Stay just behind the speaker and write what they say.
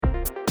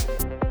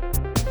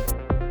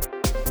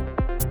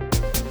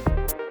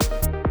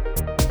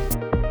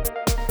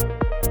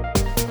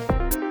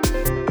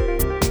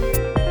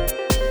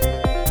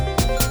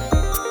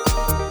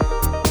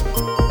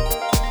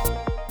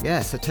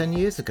so 10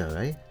 years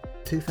ago,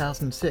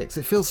 2006.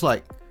 It feels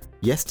like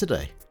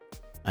yesterday,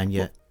 and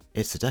yet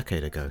it's a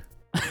decade ago.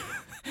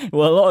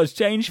 Well, a lot has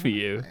changed for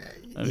you.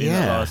 The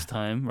Yeah. last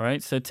time,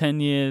 right? So 10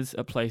 years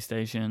at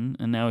PlayStation,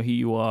 and now here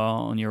you are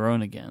on your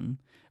own again.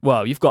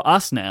 Well, you've got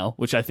us now,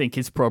 which I think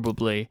is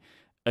probably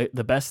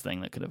the best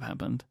thing that could have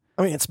happened.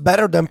 I mean, it's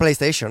better than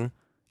PlayStation.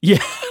 Yeah.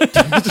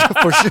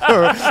 For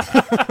sure.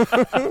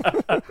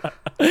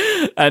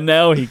 And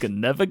now he can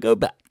never go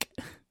back.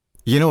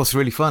 You know what's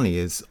really funny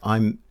is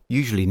I'm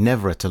usually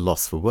never at a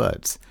loss for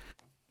words.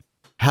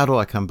 How do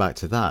I come back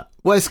to that?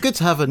 Well, it's good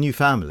to have a new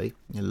family.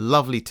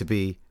 Lovely to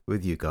be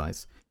with you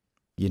guys.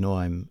 You know,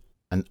 I'm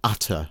an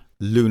utter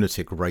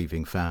lunatic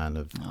raving fan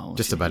of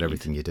just about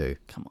everything you do.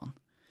 Come on.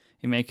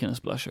 You're making us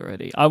blush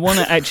already. I want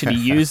to actually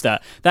use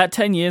that. That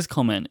 10 years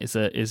comment is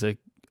a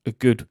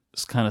good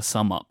kind of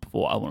sum up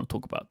for what I want to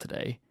talk about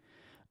today,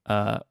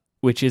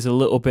 which is a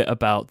little bit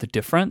about the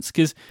difference.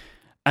 Because,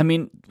 I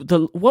mean,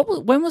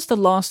 when was the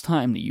last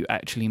time that you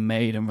actually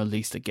made and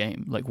released a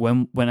game? Like,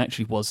 when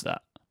actually was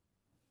that?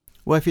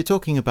 Well, if you're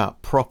talking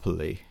about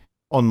properly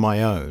on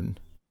my own,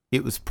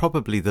 it was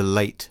probably the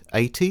late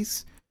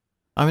 80s.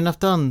 I mean, I've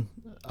done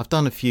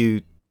a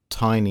few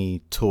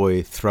tiny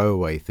toy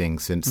throwaway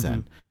things since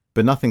then,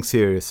 but nothing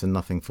serious and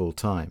nothing full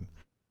time.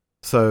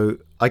 So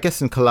I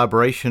guess in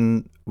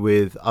collaboration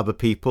with other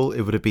people,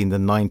 it would have been the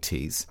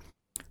 90s,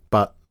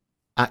 but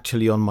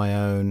actually on my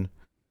own,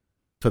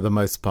 for the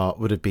most part,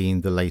 would have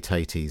been the late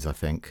 80s, I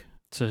think.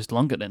 So it's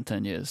longer than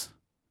 10 years,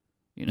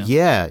 you know?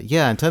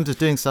 Yeah. In terms of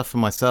doing stuff for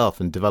myself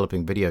and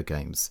developing video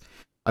games.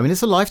 I mean,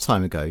 it's a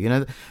lifetime ago, you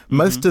know.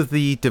 Most of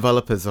the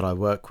developers that I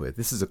work with,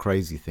 this is a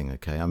crazy thing,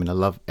 okay? I mean, I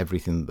love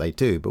everything that they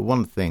do, but one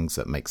of the things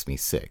that makes me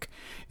sick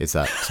is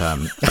that...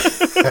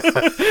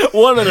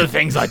 one of the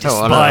things I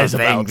despise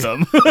about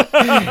them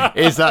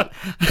is that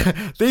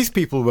these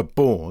people were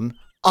born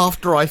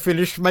after I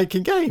finished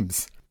making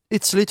games.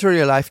 It's literally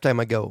a lifetime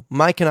ago.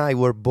 Mike and I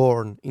were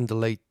born in the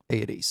late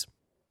 80s.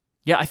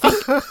 Yeah, I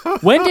think...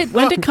 when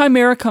did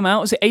Chimera come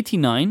out? Was it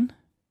 89?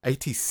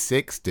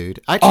 86, dude.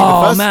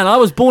 Actually, man, I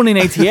was born in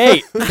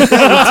 88.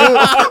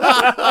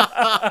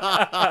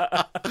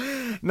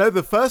 No,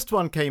 the first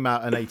one came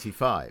out in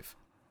 85.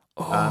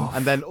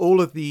 And then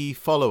all of the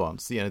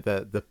follow-ons, you know,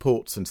 the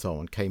ports and so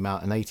on, came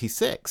out in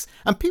 86.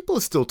 And people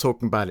are still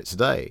talking about it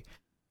today.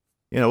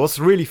 You know, what's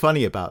really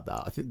funny about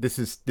that, I think this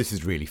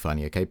is really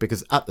funny, okay?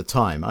 Because at the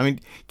time, I mean,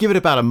 give it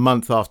about a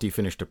month after you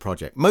finished a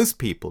project. Most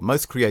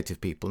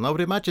creative people, and I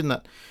would imagine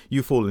that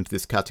you fall into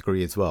this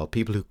category as well,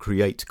 people who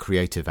create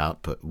creative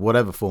output,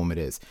 whatever form it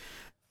is.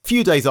 A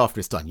few days after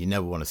it's done, you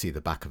never want to see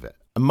the back of it.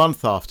 A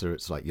month after,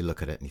 it's like you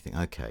look at it and you think,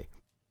 okay,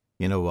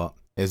 you know what?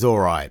 It's all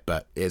right,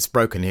 but it's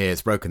broken here,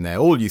 it's broken there.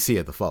 All you see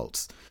are the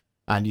faults.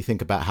 And you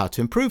think about how to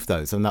improve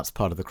those, and that's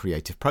part of the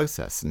creative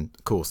process. And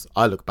of course,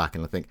 I look back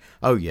and I think,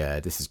 oh yeah,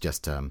 this is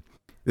just a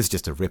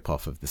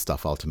rip-off of the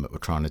stuff Ultimate were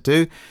trying to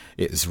do.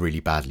 It was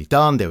really badly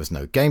done. There was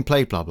no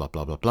gameplay, blah, blah,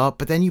 blah, blah, blah.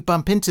 But then you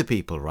bump into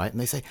people, right?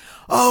 And they say,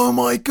 oh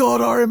my God,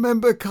 I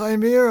remember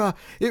Chimera.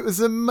 It was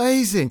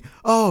amazing.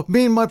 Oh,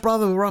 me and my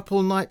brother were up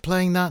all night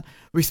playing that.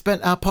 We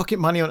spent our pocket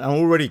money on, I'm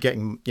already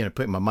getting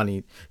my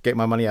money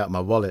out of my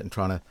wallet and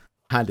trying to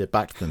hand it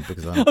back to them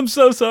because I'm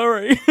so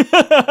sorry.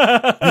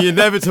 The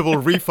inevitable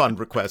refund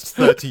request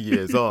 30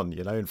 years on,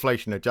 you know,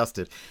 inflation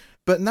adjusted.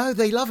 But no,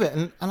 they love it.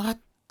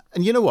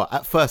 And you know what?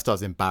 At first I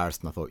was embarrassed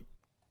and I thought,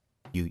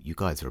 you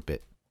guys are a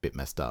bit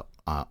messed up.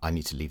 I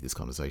need to leave this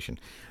conversation.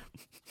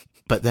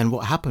 But then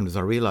what happened was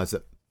I realized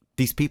that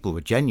these people were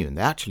genuine.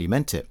 They actually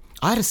meant it.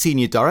 I had a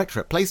senior director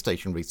at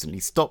PlayStation recently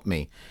stop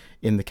me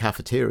in the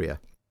cafeteria.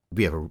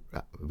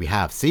 We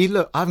have. See,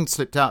 look, I haven't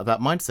slipped out of that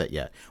mindset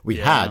yet.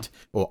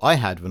 I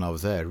had when I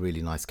was there, a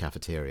really nice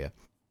cafeteria.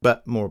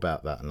 But more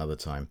about that another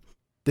time.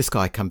 This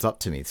guy comes up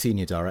to me,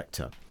 senior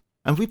director,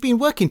 and we've been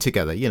working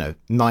together,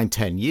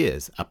 9-10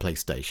 years at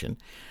PlayStation.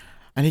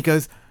 And he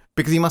goes,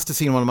 because he must have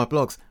seen one of my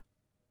blogs,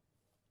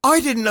 I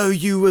didn't know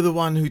you were the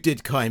one who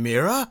did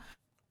Chimera.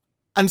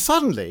 And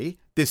suddenly,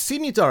 this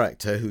senior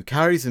director who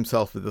carries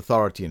himself with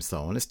authority and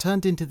so on has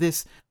turned into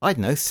this,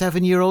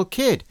 7-year-old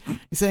kid.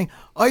 He's saying,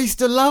 I used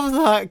to love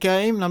that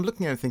game. And I'm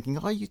looking at him thinking,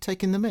 are you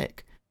taking the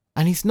mick?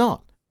 And he's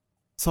not.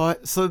 So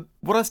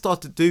what I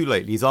started to do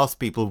lately is ask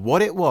people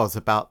what it was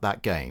about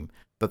that game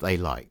that they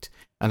liked.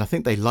 And I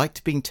think they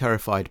liked being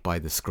terrified by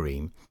the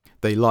scream.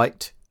 They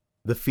liked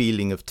the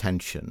feeling of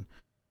tension.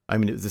 I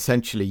mean, it was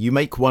essentially, you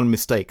make one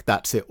mistake,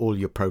 that's it, all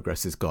your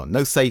progress is gone.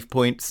 No save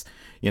points,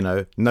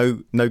 no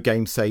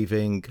game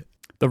saving.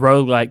 The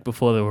roguelike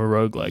before there were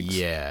roguelikes.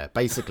 Yeah,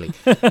 basically.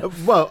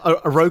 Well,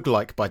 a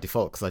roguelike by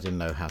default, because I didn't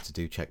know how to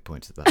do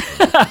checkpoints at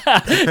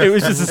that point. It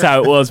was just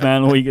how it was,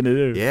 man. What are you going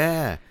to do?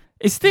 Yeah.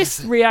 Is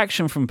this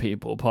reaction from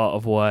people part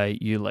of why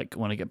you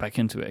want to get back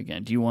into it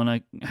again? Do you want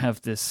to have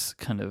this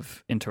kind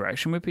of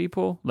interaction with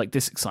people, like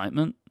this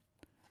excitement?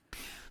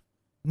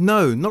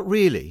 No, not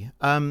really.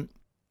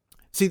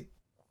 See,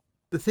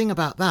 the thing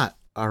about that,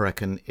 I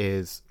reckon,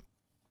 is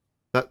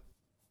that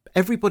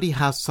everybody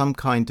has some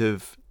kind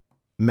of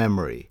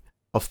memory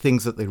of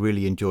things that they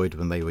really enjoyed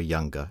when they were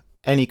younger.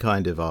 any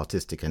kind of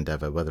artistic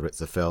endeavor, whether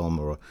it's a film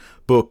or a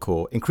book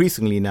or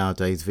increasingly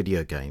nowadays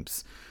video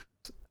games.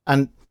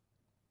 And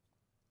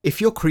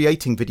if you're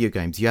creating video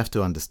games, you have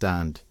to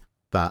understand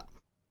that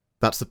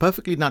that's a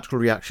perfectly natural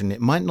reaction.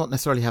 It might not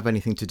necessarily have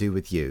anything to do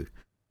with you.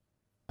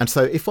 And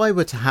so if I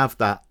were to have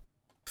that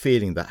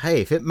feeling that,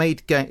 hey,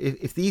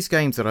 if these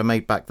games that I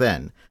made back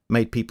then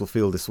made people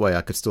feel this way,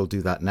 I could still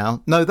do that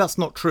now. No, that's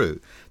not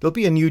true. There'll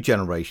be a new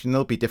generation,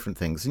 there'll be different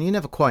things, and you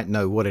never quite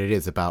know what it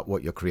is about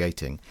what you're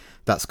creating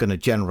that's going to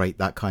generate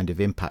that kind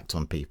of impact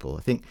on people.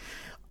 I think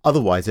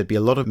otherwise there'd be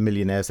a lot of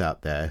millionaires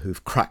out there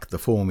who've cracked the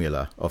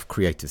formula of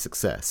creative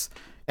success.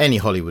 Any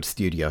Hollywood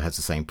studio has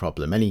the same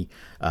problem. Any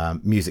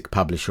music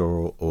publisher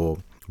or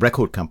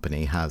record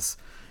company has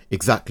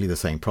exactly the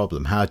same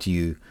problem. How do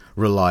you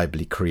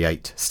reliably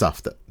create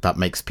stuff that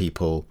makes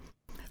people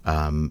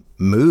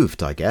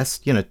moved, I guess?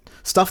 You know,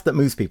 stuff that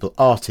moves people,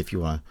 art, if you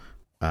want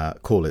to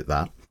call it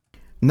that.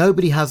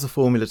 Nobody has a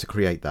formula to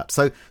create that.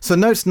 So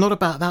no, it's not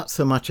about that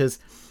so much as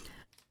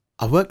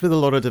I worked with a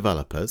lot of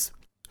developers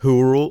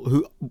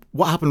who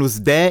what happened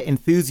was their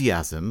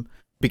enthusiasm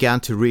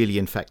began to really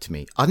infect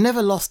me. I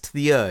never lost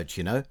the urge,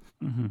 you know?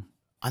 Mm-hmm.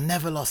 I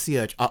never lost the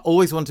urge. I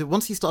always wanted,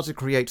 once you start to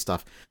create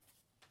stuff,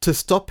 to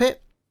stop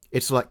it,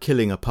 it's like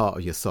killing a part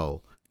of your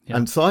soul. Yeah.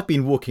 And so I've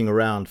been walking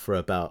around for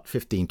about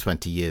 15,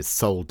 20 years,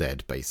 soul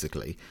dead,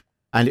 basically.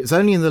 And it was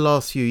only in the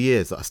last few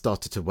years that I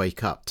started to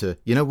wake up to,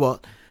 you know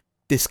what?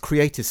 This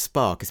creative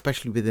spark,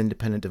 especially with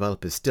independent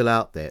developers, still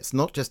out there. It's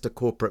not just a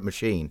corporate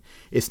machine.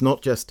 It's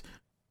not just,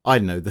 I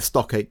don't know, the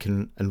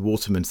Stockaitken and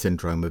Waterman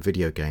syndrome of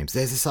video games.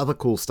 There's this other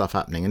cool stuff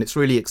happening, and it's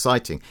really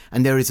exciting.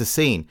 And there is a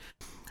scene.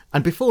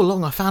 And before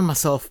long, I found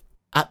myself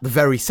at the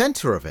very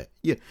centre of it.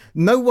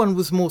 No one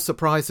was more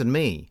surprised than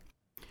me.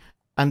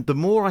 And the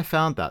more I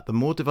found that, the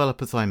more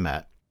developers I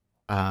met,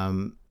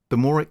 the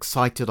more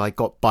excited I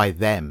got by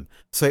them.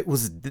 So it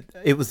was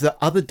the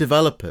other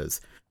developers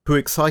who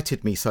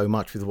excited me so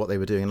much with what they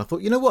were doing. And I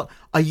thought, you know what?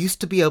 I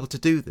used to be able to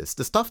do this.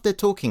 The stuff they're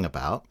talking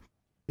about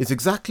is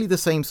exactly the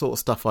same sort of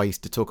stuff I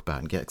used to talk about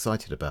and get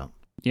excited about.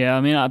 Yeah,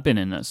 I mean, I've been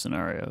in that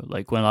scenario.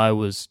 Like when I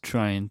was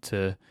trying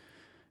to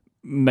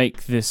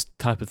make this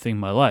type of thing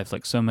my life,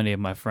 like so many of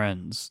my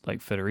friends,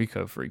 like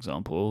Federico, for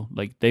example,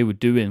 like they were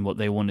doing what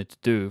they wanted to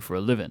do for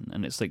a living.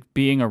 And it's like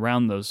being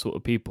around those sort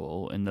of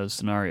people in those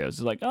scenarios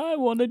is like, I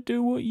want to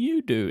do what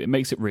you do. It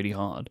makes it really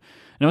hard.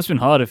 And it must have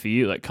been harder for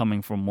you, like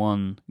coming from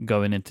one,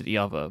 going into the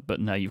other, but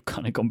now you've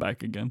kind of gone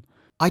back again.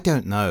 I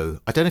don't know.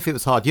 I don't know if it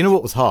was hard. You know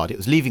what was hard? It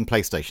was leaving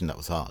PlayStation that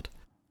was hard.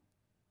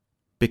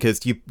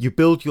 Because you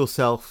build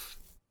yourself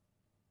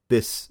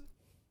this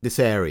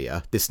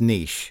area, this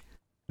niche,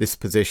 this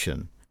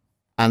position,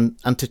 and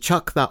to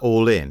chuck that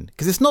all in,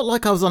 because it's not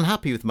like I was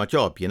unhappy with my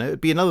job, you know.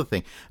 It'd be another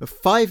thing.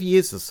 5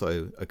 years or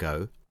so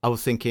ago, I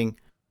was thinking,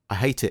 I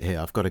hate it here,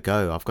 I've got to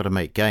go, I've got to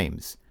make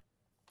games.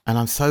 And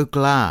I'm so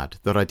glad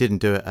that I didn't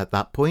do it at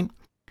that point,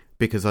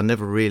 because I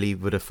never really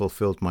would have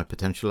fulfilled my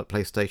potential at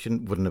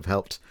PlayStation, wouldn't have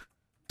helped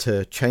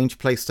to change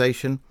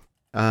PlayStation,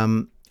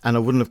 and I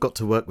wouldn't have got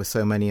to work with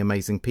so many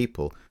amazing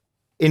people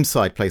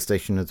inside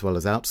PlayStation as well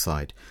as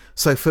outside.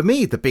 So for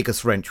me, the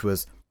biggest wrench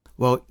was,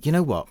 well, you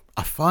know what?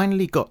 I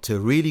finally got to a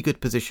really good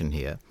position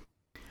here.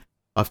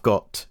 I've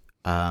got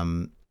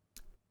the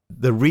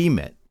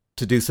remit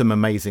to do some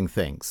amazing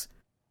things.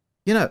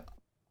 You know,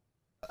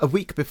 a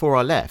week before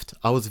I left,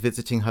 I was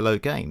visiting Hello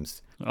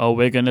Games. Oh,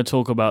 we're going to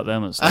talk about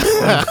them at some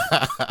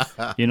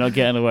point. You're not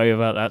getting away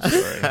without that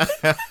story.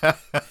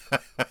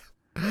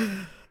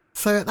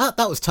 So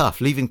that was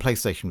tough. Leaving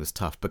PlayStation was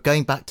tough. But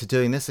going back to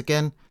doing this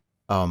again,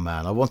 oh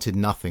man, I wanted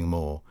nothing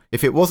more.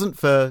 If it wasn't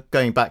for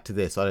going back to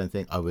this, I don't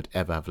think I would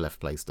ever have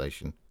left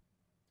PlayStation.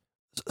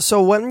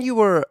 So when you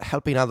were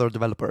helping other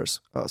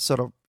developers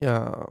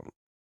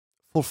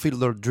fulfill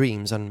their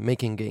dreams and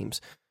making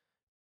games,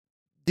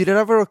 did it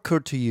ever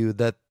occur to you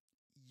that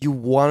you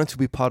wanted to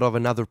be part of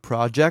another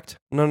project,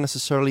 not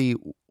necessarily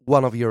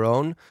one of your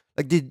own?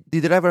 Like, did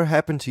it ever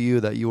happen to you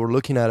that you were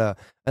looking at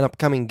an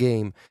upcoming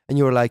game and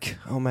you were like,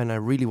 oh man, I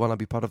really want to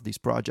be part of this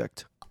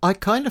project? I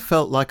kind of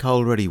felt like I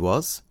already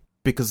was.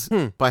 Because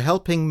by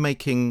helping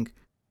making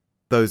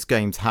those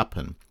games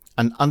happen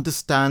and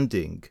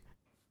understanding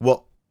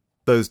what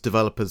those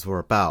developers were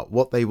about,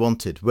 what they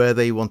wanted, where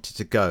they wanted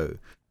to go,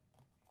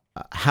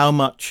 how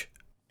much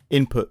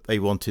input they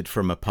wanted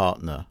from a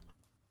partner,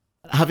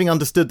 having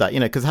understood that, you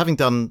know, because having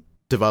done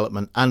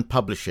development and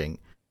publishing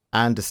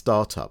and a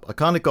startup, I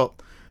kind of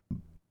got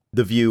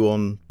the view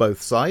on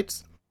both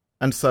sides.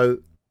 And so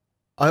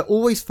I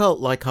always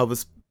felt like I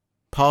was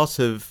part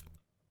of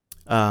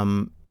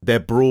their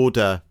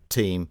broader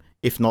team,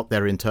 if not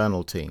their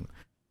internal team.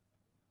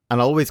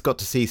 And I always got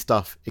to see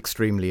stuff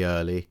extremely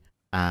early,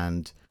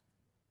 and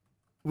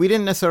we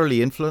didn't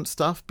necessarily influence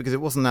stuff because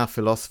it wasn't our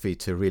philosophy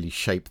to really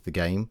shape the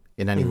game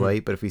in any way,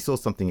 but if we saw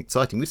something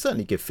exciting, we'd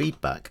certainly give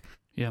feedback.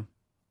 Yeah.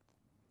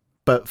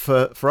 But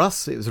for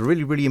us, it was a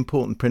really, really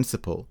important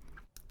principle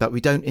that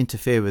we don't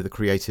interfere with the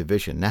creative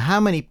vision. Now, how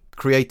many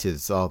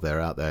creators are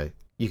there out there?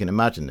 You can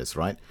imagine this,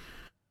 right?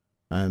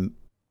 The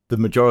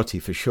majority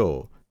for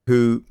sure,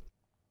 who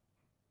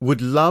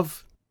would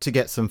love to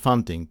get some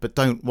funding, but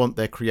don't want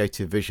their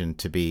creative vision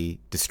to be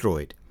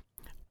destroyed.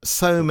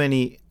 So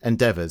many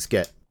endeavors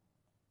get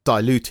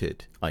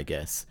diluted, I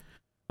guess.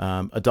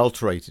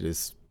 Adulterated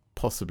is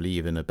possibly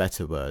even a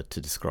better word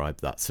to describe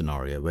that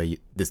scenario, where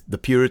the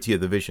purity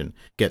of the vision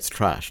gets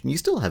trashed. And you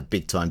still have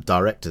big-time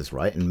directors,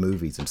 right, in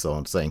movies and so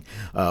on, saying,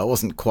 it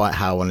wasn't quite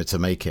how I wanted to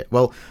make it.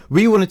 Well,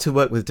 we wanted to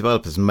work with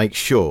developers and make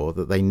sure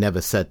that they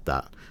never said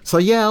that. So,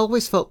 yeah, I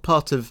always felt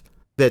part of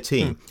their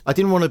team. I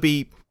didn't want to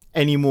be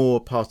any more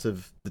part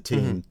of the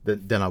team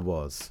than I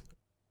was.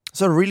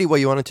 So really what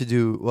you wanted to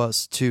do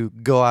was to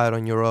go out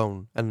on your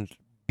own and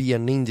be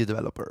an indie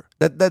developer.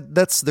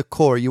 That's the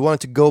core. You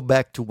wanted to go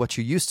back to what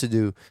you used to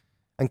do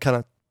and kind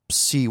of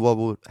see what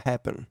would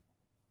happen.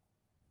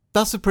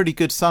 That's a pretty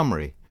good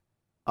summary.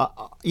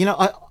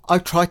 I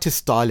tried to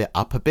style it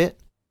up a bit,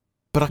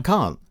 but I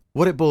can't.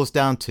 What it boils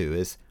down to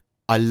is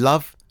I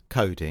love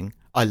coding,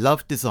 I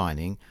love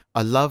designing,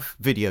 I love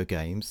video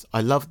games,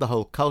 I love the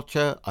whole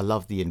culture, I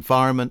love the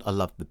environment, I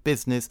love the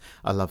business,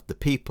 I love the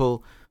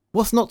people.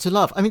 What's not to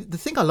love? I mean, the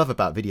thing I love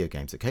about video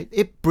games, okay,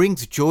 it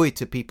brings joy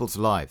to people's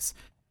lives.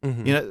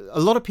 You know,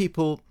 a lot of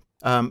people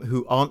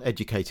who aren't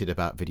educated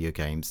about video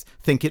games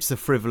think it's a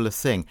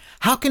frivolous thing.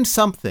 How can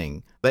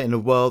something that in a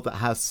world that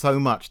has so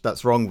much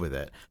that's wrong with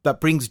it, that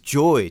brings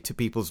joy to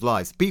people's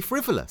lives, be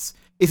frivolous?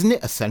 Isn't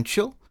it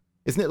essential?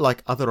 Isn't it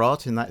like other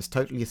art in that it's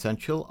totally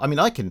essential? I mean,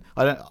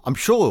 I'm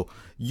sure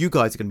you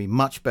guys are going to be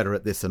much better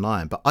at this than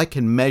I am, but I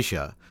can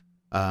measure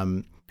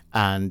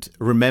and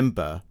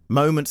remember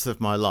moments of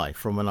my life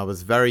from when I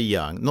was very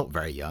young, not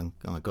very young,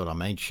 oh my God,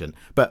 I'm ancient,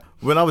 but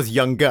when I was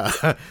younger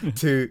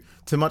to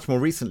much more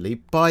recently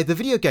by the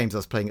video games I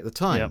was playing at the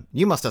time. Yep.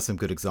 You must have some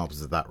good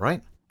examples of that,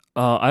 right?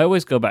 I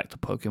always go back to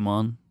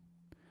Pokemon.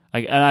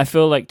 And I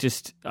feel like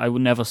I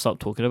would never stop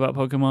talking about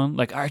Pokemon.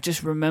 Like, I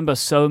just remember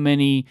so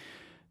many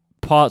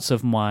parts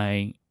of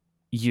my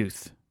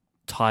youth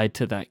tied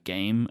to that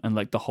game and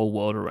like the whole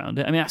world around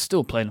it. I mean, I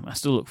still play them. I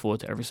still look forward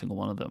to every single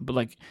one of them. But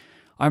like,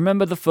 I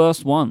remember the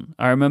first one.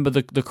 I remember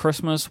the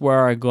Christmas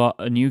where I got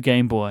a new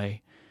Game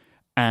Boy,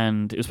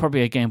 and it was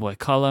probably a Game Boy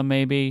Color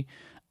maybe.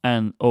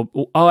 And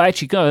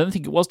actually, no, I don't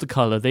think it was the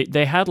Color.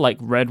 They had like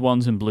red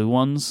ones and blue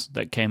ones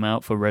that came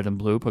out for Red and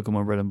Blue,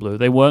 Pokemon Red and Blue.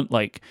 They weren't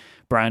like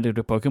branded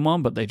with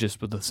Pokemon, but they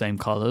just were the same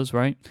colors,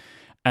 right?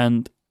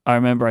 And I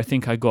remember, I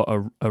think I got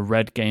a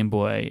red Game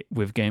Boy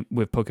with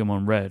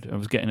Pokemon Red. I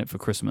was getting it for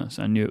Christmas.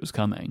 I knew it was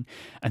coming.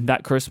 And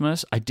that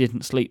Christmas, I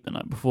didn't sleep the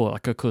night before.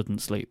 Like, I couldn't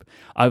sleep.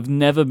 I've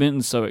never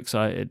been so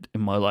excited in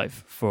my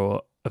life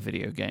for a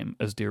video game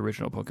as the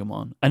original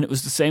Pokemon. And it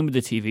was the same with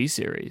the TV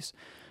series.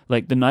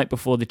 Like, the night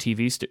before the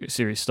TV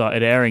series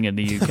started airing in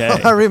the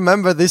UK. I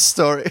remember this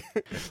story.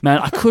 Man,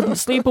 I couldn't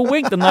sleep a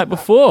wink the night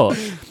before.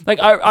 Like,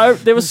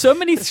 there were so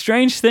many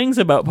strange things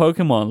about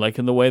Pokemon, like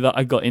in the way that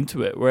I got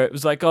into it, where it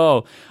was like,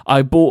 oh,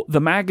 I bought the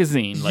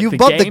magazine. Like, you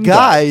bought the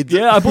guide.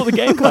 Yeah, I bought the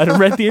game guide and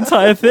read the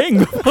entire thing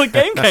before the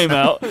game came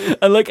out.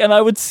 And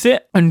I would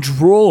sit and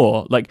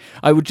draw. Like,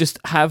 I would just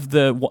have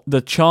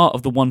the chart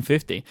of the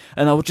 150,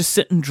 and I would just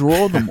sit and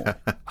draw them all.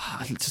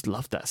 I just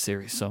loved that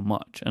series so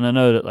much. And I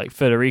know that like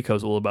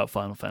Federico's all about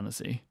Final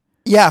Fantasy.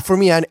 Yeah, for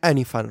me,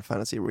 any Final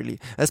Fantasy really,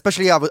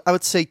 especially I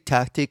would say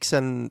Tactics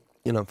and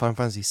Final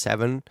Fantasy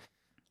 7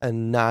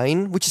 and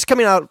 9, which is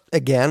coming out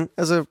again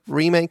as a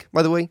remake,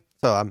 by the way.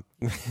 So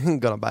I'm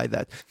gonna buy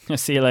that.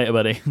 See you later,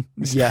 buddy.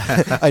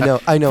 Yeah, I know.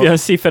 If you don't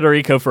see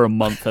Federico for a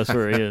month, that's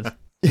where he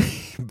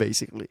is.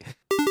 Basically.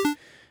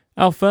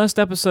 Our first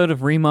episode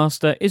of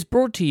Remaster is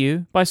brought to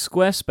you by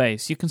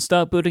Squarespace. You can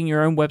start building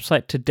your own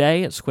website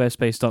today at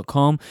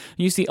squarespace.com.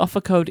 Use the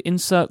offer code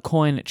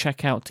INSERTCOIN at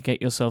checkout to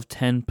get yourself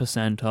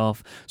 10%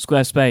 off.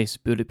 Squarespace,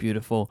 build it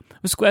beautiful.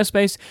 With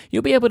Squarespace,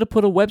 you'll be able to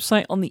put a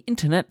website on the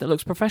internet that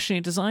looks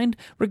professionally designed,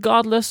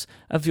 regardless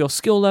of your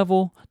skill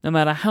level, no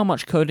matter how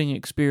much coding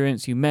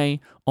experience you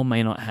may or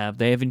may not have.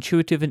 They have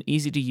intuitive and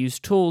easy-to-use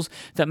tools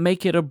that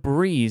make it a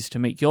breeze to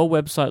make your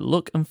website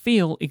look and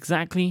feel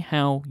exactly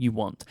how you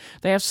want.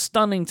 They have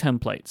stunning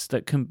templates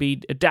that can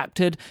be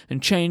adapted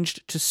and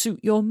changed to suit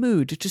your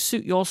mood, to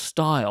suit your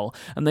style.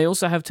 And they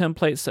also have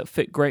templates that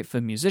fit great for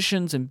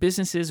musicians and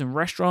businesses and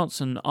restaurants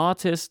and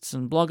artists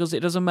and bloggers. It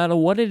doesn't matter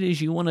what it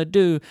is you want to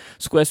do,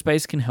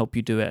 Squarespace can help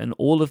you do it. And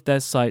all of their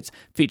sites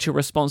feature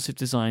responsive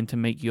design to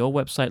make your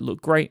website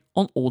look great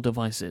on all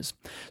devices.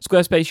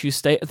 Squarespace use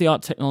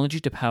state-of-the-art technology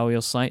to power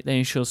your site. They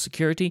ensure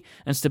security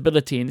and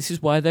stability, and this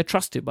is why they're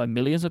trusted by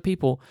millions of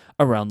people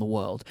around the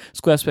world.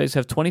 Squarespace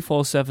have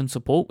 24/7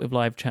 support with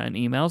live chat and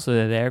email, so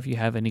they're there if you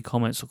have any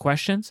comments or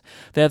questions.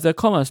 They have their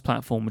commerce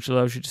platform, which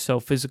allows you to sell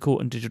physical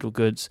and digital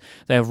goods.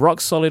 They have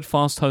rock-solid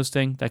fast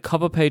hosting, their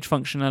cover page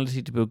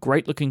functionality to build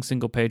great-looking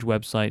single-page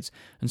websites,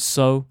 and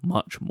so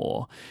much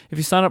more. If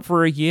you sign up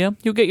for a year,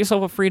 you'll get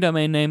yourself a free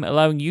domain name,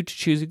 allowing you to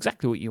choose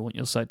exactly what you want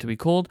your site to be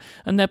called,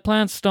 and their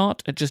plans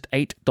start at just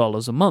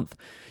 $8 a month.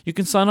 You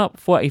can sign up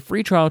for a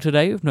free trial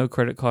today with no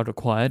credit card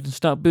required and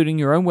start building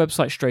your own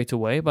website straight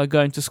away by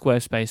going to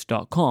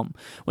squarespace.com.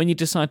 When you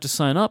decide to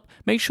sign up,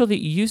 make sure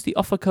that you use the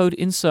offer code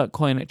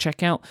InsertCoin at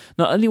checkout.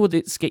 Not only will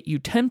this get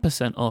you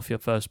 10% off your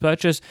first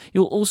purchase,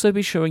 you'll also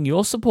be showing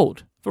your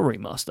support for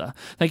Remaster.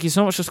 Thank you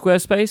so much to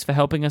Squarespace for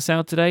helping us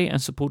out today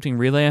and supporting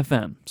Relay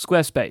FM.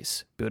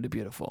 Squarespace, build it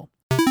beautiful.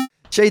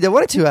 Shade, I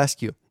wanted to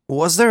ask you,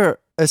 was there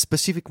a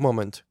specific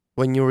moment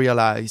when you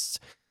realized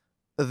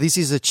this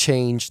is a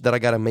change that I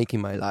gotta make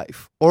in my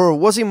life? Or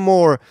was it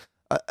more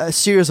a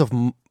series of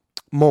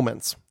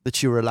moments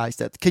that you realized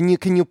that? Can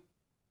you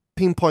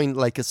pinpoint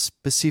like a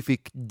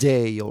specific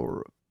day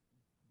or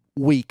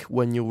week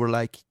when you were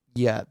like,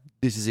 yeah,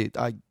 this is it,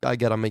 I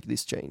gotta make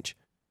this change?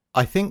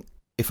 I think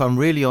if I'm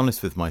really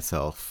honest with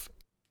myself,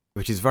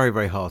 which is very,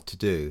 very hard to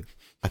do,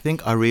 I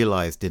think I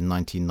realized in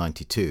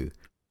 1992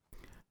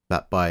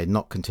 that by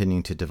not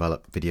continuing to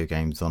develop video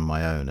games on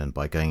my own and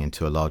by going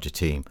into a larger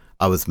team,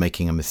 I was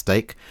making a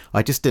mistake.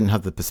 I just didn't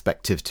have the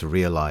perspective to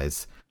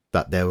realize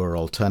that there were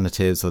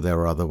alternatives or there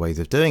were other ways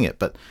of doing it.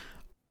 But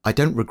I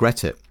don't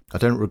regret it. I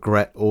don't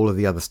regret all of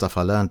the other stuff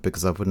I learned,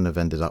 because I wouldn't have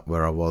ended up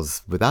where I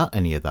was without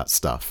any of that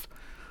stuff.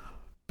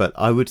 But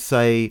I would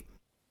say,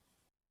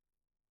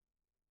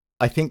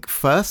 I think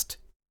first,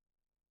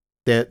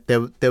 there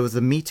was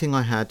a meeting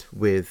I had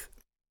with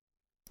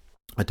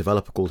a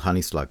developer called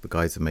Honeyslug, the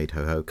guys who made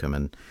Hohokam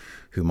and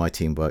who my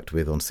team worked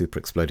with on Super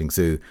Exploding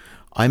Zoo.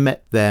 I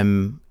met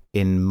them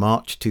in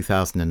March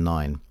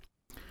 2009.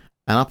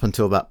 And up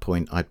until that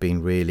point, I'd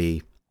been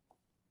really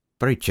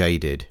very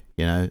jaded,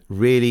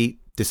 really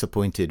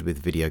disappointed with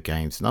video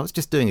games. And I was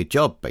just doing a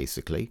job,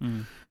 basically,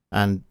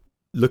 and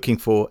looking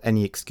for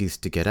any excuse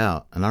to get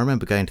out. And I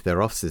remember going to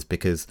their offices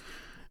because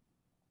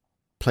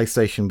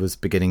PlayStation was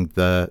beginning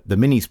the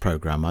Minis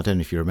program. I don't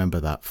know if you remember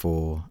that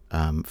for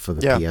the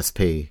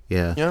PSP.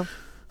 Yeah.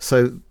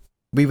 So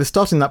we were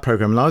starting that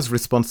program, and I was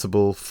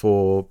responsible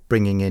for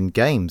bringing in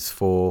games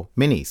for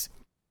Minis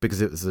because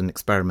it was an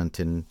experiment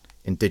in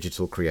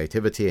digital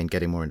creativity and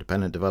getting more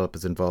independent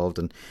developers involved.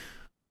 And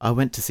I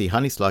went to see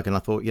Honeyslug, and I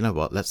thought, you know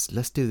what, let's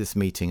do this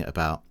meeting at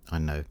about, I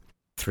don't know,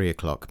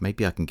 3:00.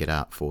 Maybe I can get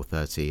out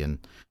 4:30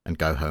 and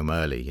go home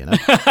early, Yeah. Man,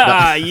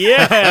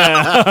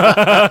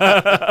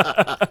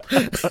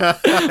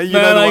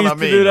 I used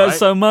to do that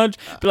so much.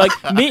 But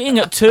like, meeting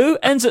at 2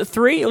 ends at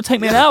 3. It'll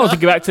take me an hour to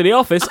get back to the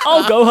office.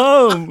 I'll go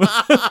home.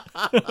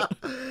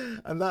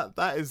 And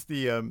that is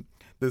the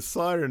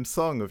siren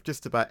song of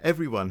just about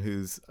everyone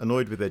who's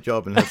annoyed with their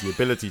job and has the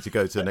ability to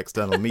go to an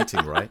external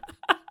meeting, right?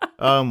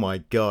 Oh my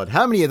God.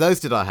 How many of those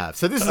did I have?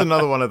 So this is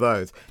another one of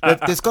those.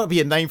 There's got to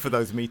be a name for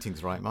those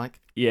meetings, right, Mike?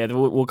 Yeah,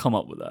 we'll come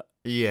up with that.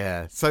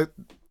 Yeah. So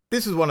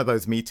this was one of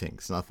those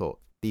meetings, and I thought,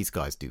 these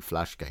guys do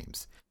Flash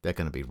games. They're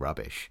going to be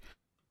rubbish.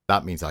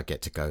 That means I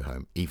get to go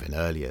home even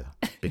earlier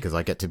because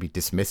I get to be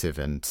dismissive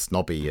and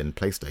snobby and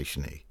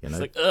PlayStation-y, It's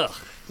like, ugh,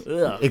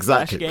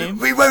 exactly. Flash game?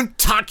 We won't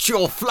touch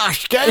your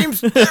Flash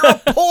games. They're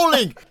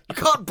appalling. You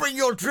can't bring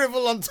your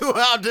drivel onto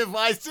our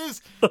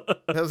devices.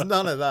 There was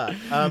none of that.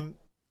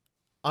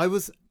 I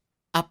was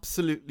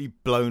absolutely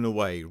blown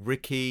away.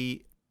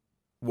 Ricky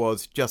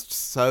was just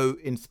so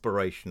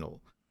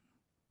inspirational.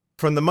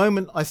 From the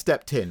moment I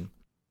stepped in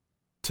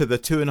to the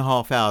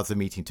 2.5 hours the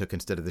meeting took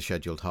instead of the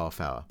scheduled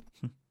half hour.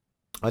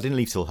 I didn't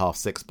leave till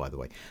 6:30, by the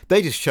way.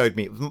 They just showed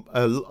me it was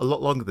a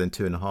lot longer than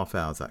 2.5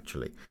 hours,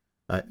 actually.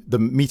 The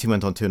meeting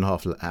went on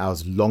 2.5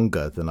 hours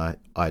longer than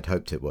I'd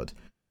hoped it would.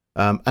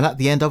 And at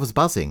the end, I was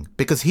buzzing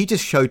because he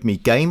just showed me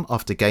game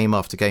after game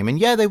after game. And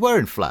yeah, they were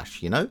in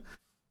Flash,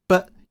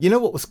 But you know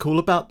what was cool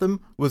about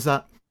them was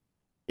that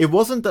it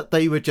wasn't that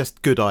they were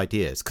just good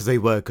ideas, because they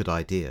were good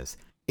ideas.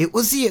 It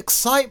was the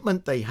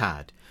excitement they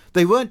had.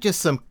 They weren't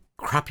just some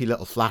crappy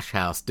little Flash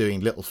house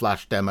doing little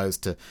Flash demos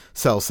to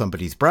sell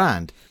somebody's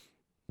brand.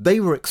 They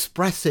were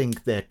expressing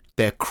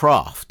their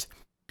craft.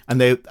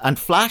 And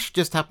Flash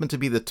just happened to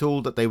be the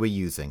tool that they were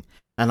using.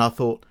 And I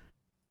thought,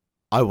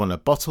 I want to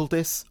bottle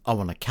this. I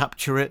want to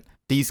capture it.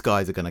 These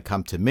guys are going to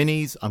come to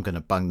Minis. I'm going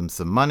to bung them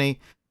some money.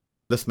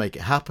 Let's make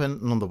it happen.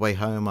 And on the way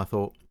home, I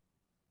thought,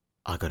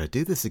 I got to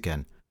do this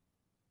again.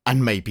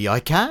 And maybe I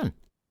can.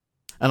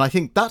 And I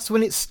think that's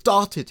when it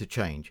started to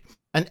change.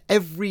 And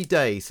every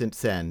day since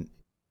then,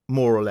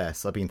 more or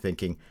less, I've been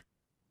thinking,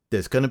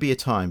 there's going to be a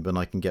time when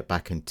I can get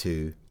back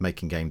into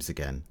making games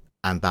again.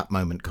 And that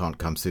moment can't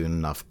come soon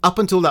enough. Up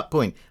until that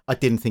point, I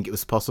didn't think it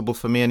was possible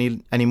for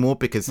me anymore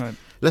because, right.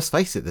 Let's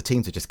face it, the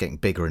teams are just getting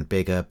bigger and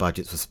bigger.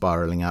 Budgets were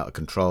spiraling out of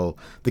control.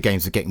 The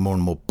games were getting more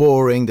and more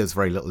boring. There's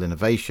very little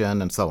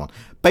innovation and so on.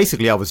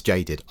 Basically, I was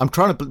jaded. I'm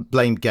trying to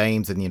blame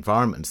games and the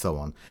environment and so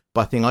on.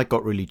 But I think I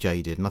got really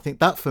jaded. And I think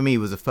that for me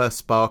was the first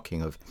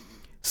sparking of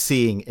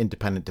seeing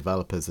independent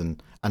developers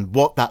and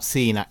what that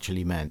scene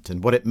actually meant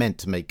and what it meant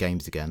to make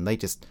games again. They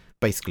just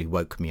basically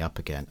woke me up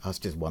again. It was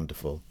just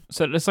wonderful.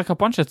 So there's like a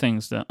bunch of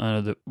things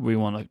that we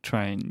want to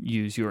try and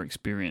use your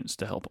experience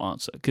to help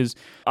answer, because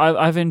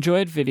I've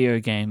enjoyed video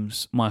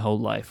games my whole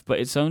life, but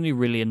it's only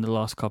really in the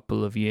last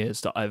couple of years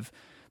that I've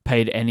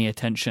paid any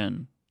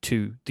attention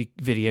to the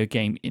video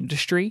game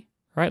industry,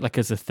 right? Like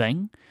as a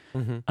thing.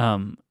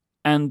 Mm-hmm.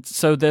 And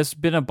so there's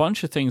been a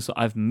bunch of things that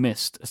I've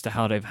missed as to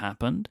how they've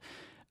happened.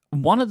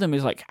 One of them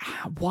is like,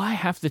 why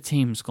have the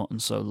teams gotten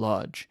so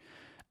large?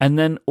 And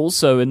then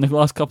also in the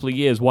last couple of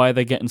years, why are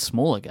they getting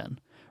small again?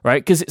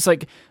 Right? Because it's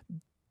like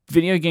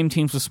video game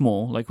teams were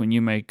small, like when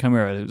you made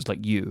Chimera, it was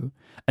like you.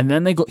 And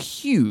then they got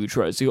huge,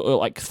 right? So you got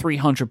like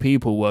 300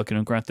 people working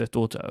on Grand Theft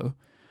Auto.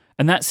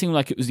 And that seemed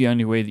like it was the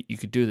only way that you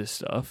could do this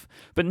stuff.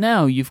 But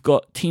now you've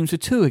got teams of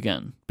 2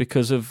 again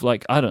because of,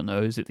 like, I don't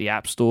know, is it the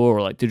App Store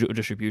or like digital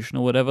distribution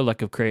or whatever? Like,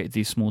 have created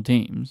these small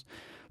teams.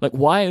 Like,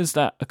 why has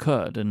that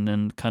occurred? And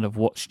then kind of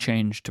what's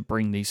changed to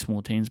bring these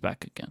small teams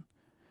back again?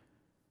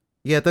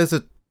 Yeah, those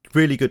are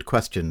really good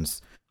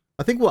questions.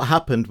 I think what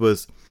happened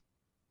was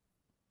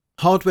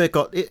hardware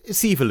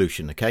it's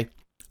evolution, okay?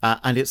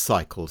 And it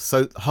cycles.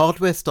 So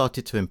hardware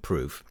started to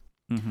improve.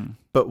 Mm-hmm.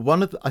 But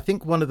I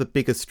think one of the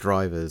biggest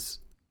drivers,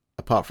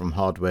 apart from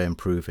hardware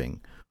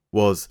improving,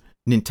 was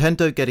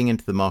Nintendo getting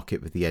into the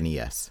market with the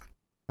NES.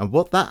 And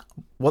what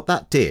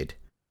that did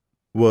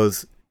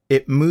was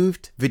it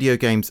moved video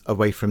games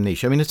away from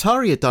niche. I mean,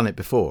 Atari had done it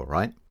before,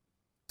 right?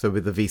 So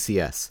with the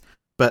VCS.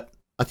 But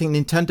I think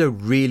Nintendo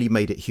really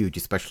made it huge,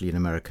 especially in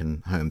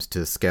American homes,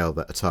 to a scale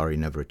that Atari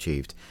never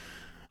achieved.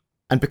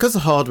 And because the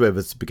hardware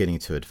was beginning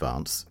to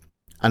advance,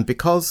 and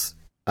because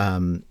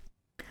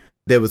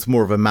there was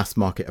more of a mass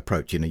market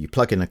approach, you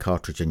plug in a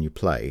cartridge and you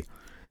play,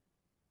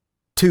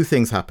 2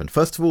 things happened.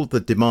 First of all, the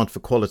demand for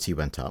quality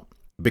went up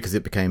because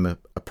it became a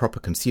proper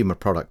consumer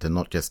product and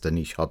not just a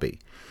niche hobby.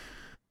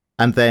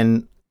 And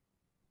then,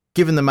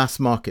 given the mass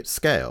market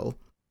scale,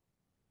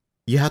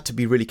 you had to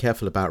be really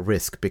careful about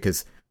risk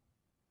because,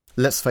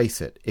 let's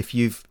face it, if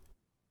you've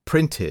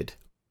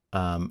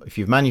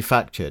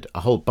manufactured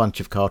a whole bunch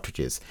of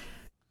cartridges,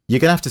 you're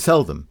going to have to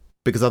sell them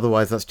because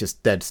otherwise that's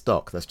just dead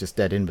stock, that's just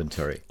dead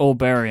inventory. Or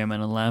bury them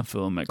in a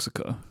landfill in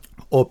Mexico.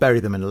 Or bury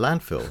them in a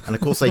landfill. And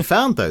of course they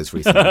found those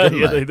recently, didn't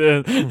yeah, they?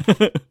 they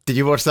did. Did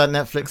you watch that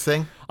Netflix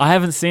thing? I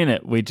haven't seen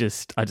it.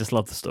 I just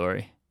love the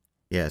story.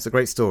 Yeah, it's a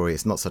great story.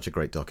 It's not such a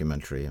great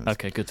documentary.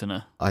 Okay, good to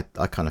know. I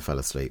kind of fell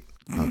asleep.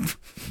 I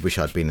wish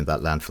I'd been in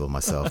that landfill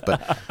myself,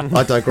 but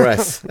I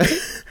digress.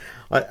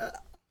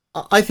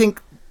 I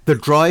think the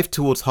drive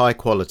towards high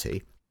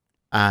quality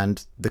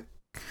and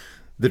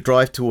the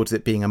drive towards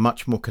it being a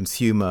much more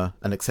consumer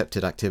and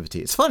accepted activity.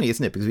 It's funny,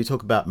 isn't it? Because we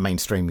talk about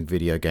mainstreaming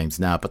video games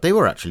now, but they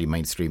were actually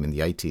mainstream in the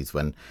 80s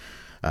when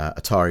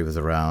Atari was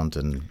around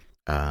and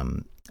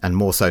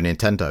more so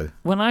Nintendo.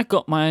 When I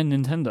got my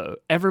Nintendo,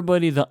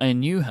 everybody that I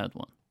knew had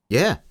one.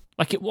 Yeah.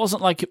 Like, it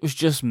wasn't like it was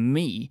just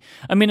me.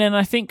 I mean, and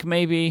I think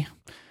maybe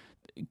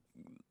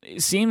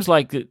it seems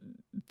like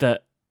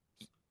that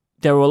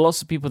there were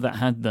lots of people that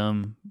had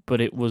them,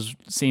 but it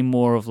seemed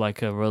more of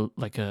like a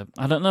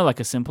I don't know, like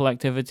a simple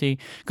activity.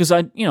 Because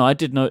I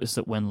did notice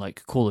that when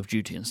like Call of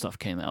Duty and stuff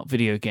came out,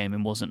 video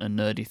gaming wasn't a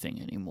nerdy thing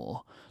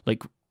anymore.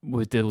 Like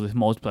with all this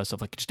multiplayer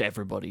stuff, like just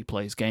everybody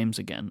plays games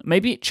again.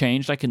 Maybe it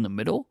changed like in the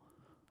middle,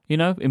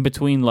 in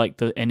between like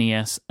the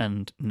NES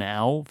and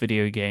now,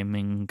 video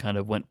gaming kind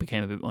of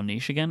became a bit more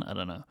niche again. I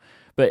don't know,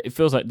 but it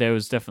feels like there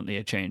was definitely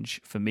a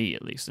change for me,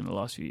 at least in the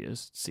last few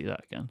years, to see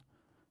that again.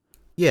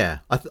 Yeah,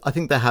 I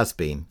think there has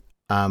been.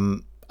 I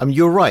mean,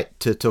 you're right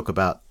to talk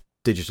about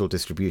digital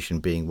distribution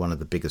being one of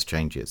the biggest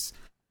changes.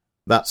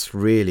 That's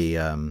really,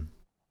 I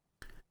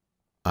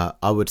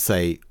would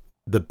say,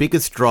 the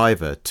biggest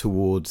driver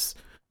towards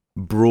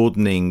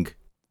broadening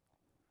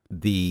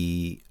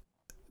the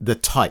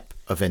type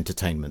of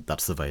entertainment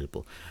that's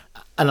available.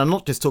 And I'm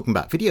not just talking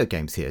about video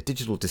games here.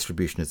 Digital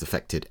distribution has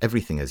affected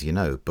everything, as you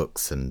know,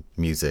 books and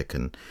music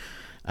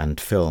and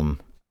film,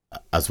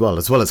 as well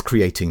as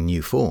creating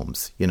new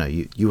forms.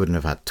 You wouldn't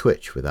have had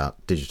Twitch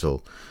without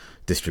digital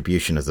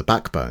distribution as a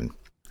backbone.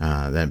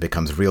 Then it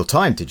becomes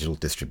real-time digital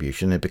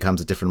distribution. It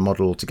becomes a different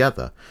model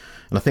altogether.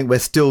 And I think we're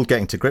still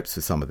getting to grips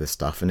with some of this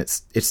stuff, and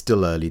it's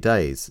still early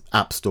days.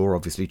 App Store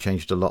obviously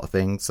changed a lot of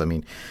things. I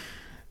mean,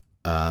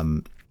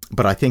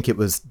 but I think it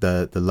was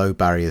the low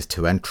barriers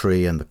to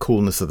entry and the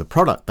coolness of the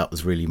product that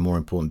was really more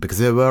important, because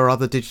there were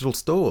other digital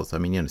stores. I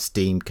mean,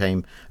 Steam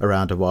came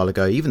around a while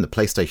ago. Even the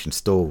PlayStation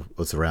Store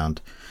was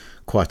around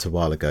quite a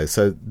while ago.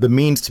 So the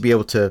means to be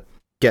able to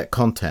get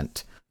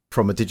content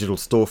from a digital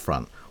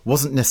storefront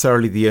wasn't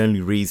necessarily the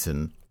only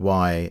reason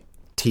why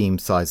team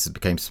sizes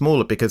became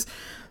smaller, because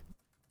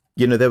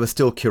there were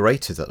still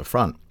curators at the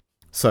front.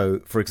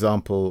 So, for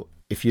example,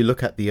 if you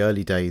look at the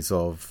early days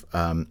of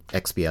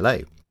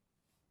XBLA,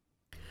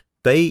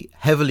 they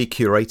heavily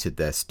curated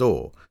their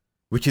store,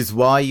 which is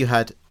why you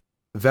had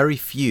very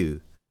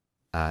few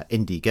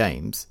indie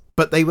games,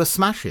 but they were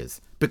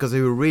smashes because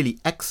they were really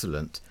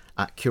excellent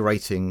at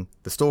curating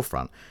the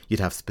storefront. You'd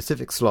have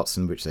specific slots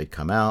in which they'd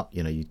come out.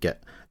 You'd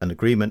get an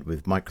agreement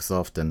with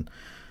Microsoft and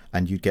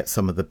you'd get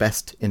some of the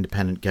best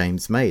independent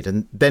games made.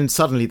 And then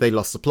suddenly they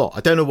lost the plot.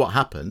 I don't know what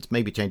happened.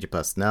 Maybe change of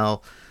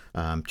personnel,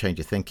 change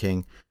of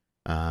thinking.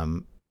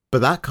 But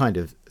that kind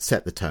of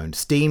set the tone.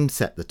 Steam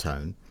set the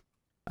tone.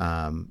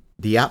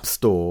 The App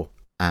Store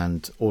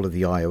and all of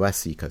the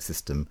iOS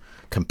ecosystem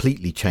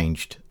completely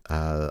changed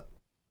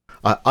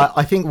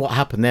I think what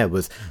happened there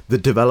was the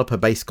developer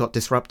base got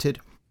disrupted.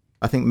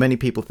 I think many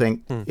people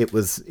think it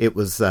was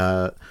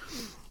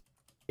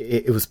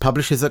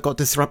publishers that got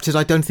disrupted.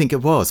 I don't think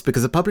it was,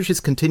 because the publishers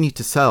continued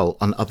to sell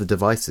on other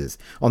devices,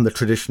 on the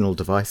traditional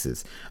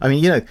devices. I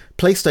mean,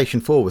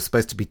 PlayStation 4 was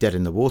supposed to be dead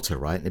in the water,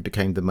 right? And it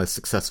became the most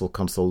successful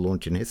console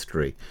launch in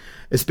history.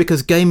 It's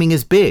because gaming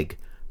is big.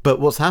 But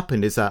what's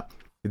happened is that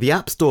the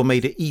App Store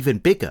made it even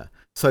bigger.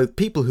 So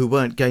people who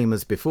weren't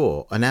gamers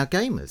before are now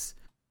gamers.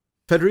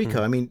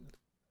 Federico, I mean,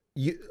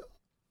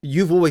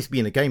 you've always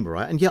been a gamer,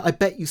 right? And yeah, I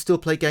bet you still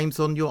play games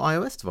on your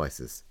iOS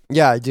devices.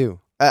 Yeah, I do.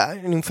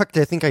 In fact,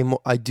 I think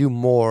I do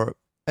more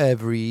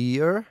every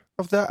year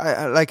of that.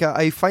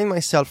 I find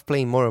myself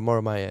playing more and more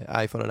on my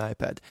iPhone and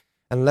iPad,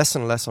 and less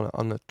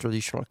on a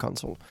traditional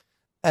console.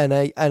 And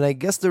I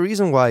guess the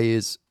reason why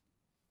is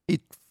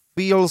it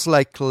feels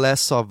like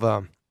less of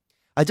a,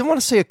 I don't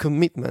want to say a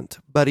commitment,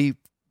 but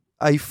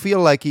I feel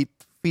like it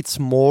fits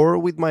more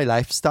with my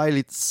lifestyle.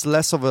 It's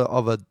less of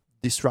a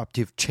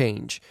disruptive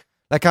change.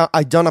 Like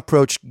I don't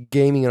approach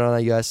gaming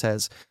on iOS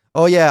as,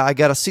 oh yeah, I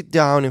gotta sit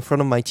down in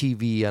front of my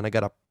TV and I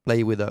gotta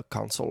play with a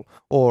console,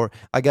 or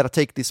I gotta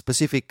take this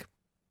specific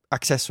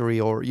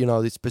accessory or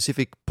this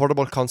specific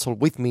portable console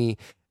with me,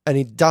 and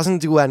it doesn't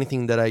do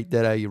anything that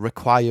I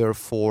require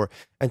for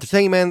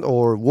entertainment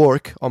or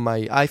work on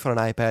my iPhone and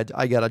iPad.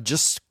 I gotta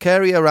just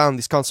carry around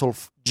this console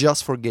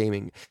just for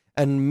gaming,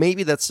 and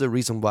maybe that's the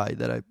reason why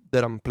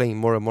that I'm playing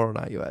more and more on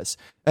iOS,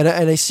 and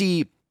I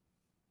see.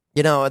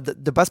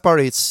 The best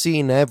part is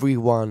seeing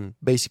everyone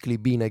basically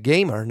being a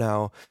gamer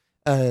now.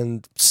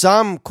 And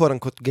some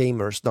quote-unquote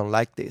gamers don't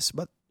like this.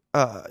 But,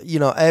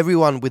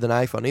 everyone with an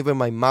iPhone, even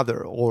my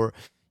mother or,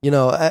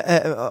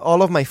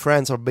 all of my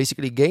friends are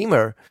basically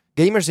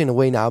gamers in a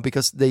way now,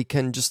 because they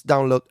can just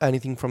download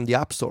anything from the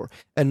App Store.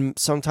 And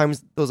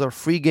sometimes those are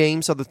free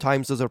games, other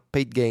times those are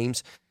paid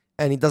games.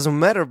 And it doesn't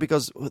matter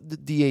because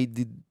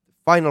the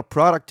final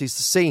product is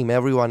the same.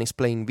 Everyone is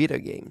playing video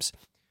games.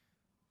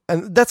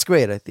 And that's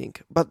great, I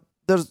think. But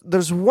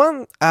there's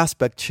one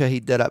aspect,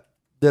 Shahid,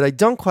 that I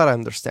don't quite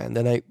understand,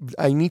 and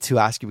I need to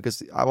ask you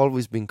because I've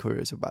always been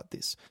curious about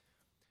this.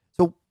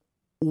 So,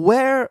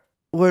 where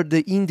were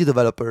the indie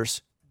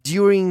developers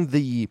during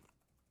the,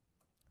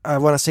 I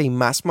want to say,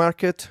 mass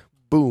market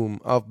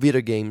boom of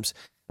video games?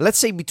 Let's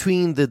say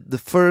between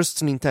the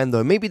first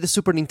Nintendo, maybe the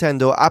Super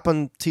Nintendo, up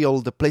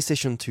until the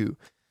PlayStation 2.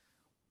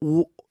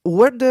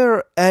 Were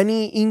there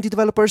any indie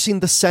developers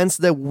in the sense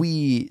that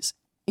we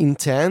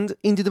intend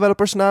indie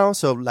developers now?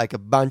 So like a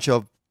bunch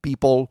of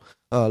people,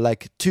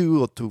 like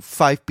 2 to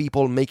 5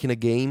 people making a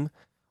game?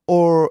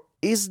 Or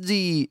is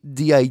the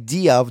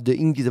idea of the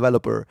indie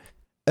developer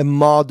a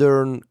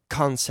modern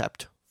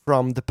concept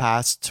from the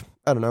past,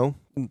 I don't know,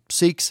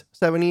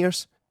 6-7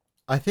 years?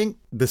 I think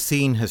the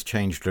scene has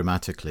changed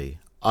dramatically.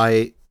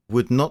 I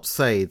would not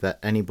say that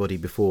anybody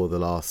before the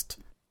last,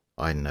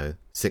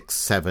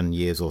 6-7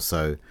 years or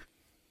so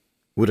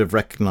would have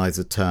recognized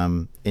the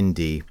term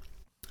indie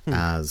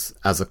as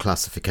a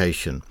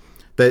classification.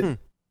 But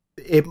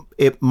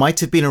it might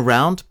have been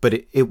around, but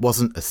it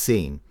wasn't a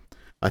scene.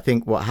 I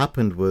think what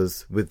happened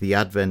was, with the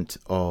advent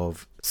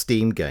of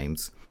Steam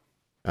games,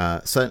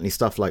 certainly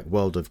stuff like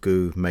World of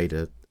Goo made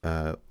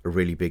a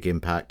really big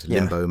impact.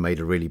 Limbo made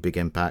a really big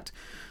impact.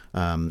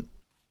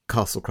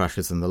 Castle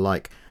Crashers and the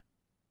like.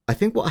 I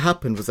think what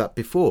happened was that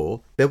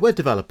before, there were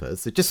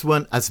developers, there just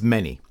weren't as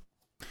many.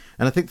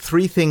 And I think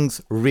 3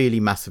 things really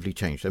massively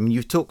changed. I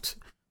mean,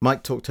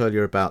 Mike talked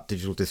earlier about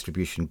digital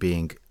distribution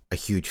being a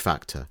huge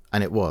factor,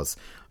 and it was.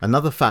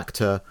 Another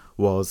factor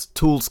was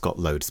tools got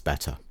loads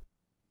better.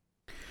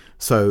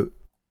 So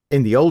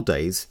in the old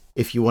days,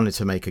 if you wanted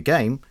to make a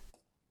game,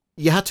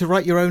 you had to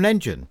write your own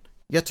engine.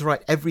 You had to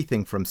write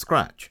everything from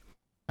scratch.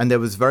 And there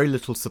was very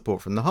little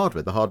support from the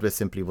hardware. The hardware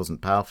simply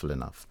wasn't powerful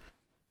enough.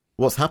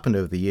 What's happened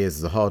over the years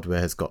is the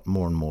hardware has got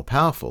more and more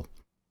powerful,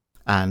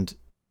 and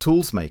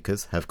tools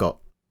makers have got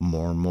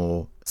more and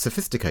more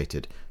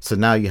sophisticated. So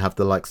now you have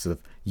the likes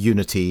of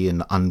Unity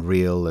and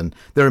Unreal, and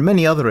there are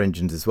many other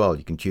engines as well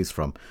you can choose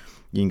from.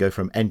 You can go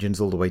from engines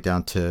all the way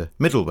down to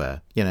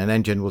middleware. An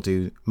engine will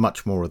do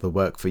much more of the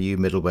work for you.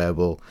 Middleware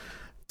will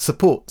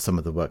support some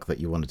of the work that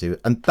you want to do,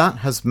 and that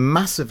has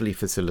massively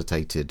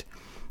facilitated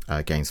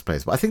games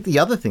players. But I think the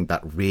other thing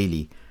that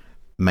really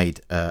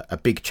made a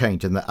big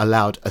change and that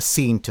allowed a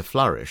scene to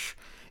flourish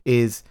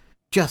is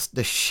just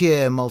the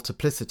sheer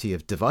multiplicity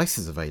of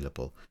devices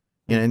available.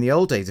 In the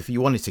old days, if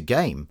you wanted to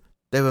game,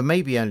 there were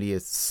maybe only a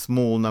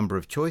small number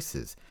of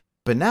choices.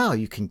 But now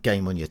you can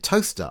game on your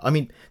toaster. I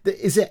mean,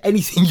 is there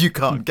anything you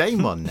can't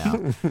game on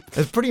now?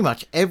 There's pretty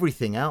much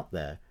everything out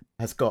there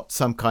has got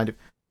some kind of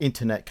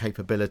internet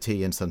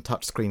capability and some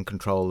touchscreen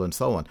control and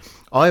so on.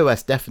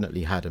 iOS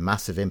definitely had a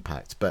massive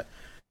impact. But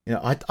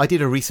I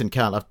did a recent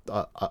count.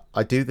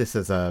 I do this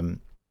as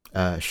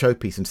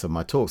showpiece in some of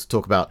my talks,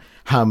 talk about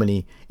how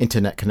many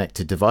internet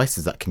connected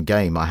devices that can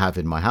game I have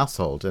in my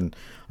household. And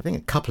I think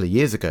a couple of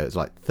years ago, it was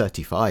like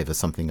 35 or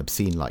something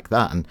obscene like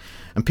that.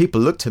 And people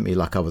looked at me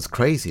like I was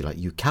crazy, like,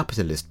 you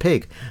capitalist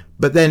pig.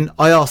 But then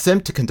I asked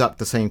them to conduct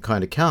the same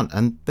kind of count.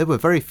 And there were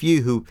very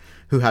few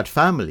who had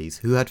families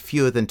who had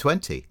fewer than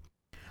 20.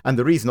 And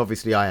the reason,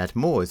 obviously, I had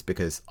more is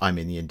because I'm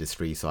in the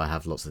industry, so I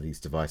have lots of these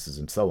devices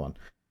and so on.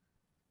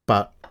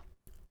 But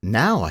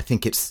now I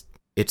think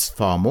it's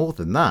far more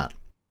than that.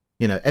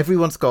 You know,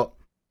 everyone's got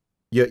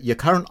your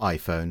current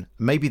iPhone.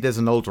 Maybe there's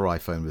an older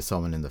iPhone with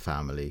someone in the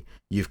family.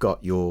 You've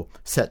got your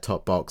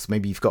set-top box.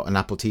 Maybe you've got an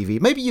Apple TV.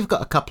 Maybe you've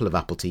got a couple of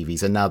Apple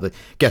TVs, and now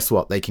guess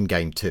what? They can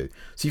game too.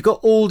 So you've got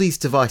all these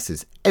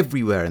devices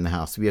everywhere in the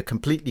house. We are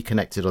completely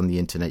connected on the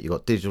internet. You've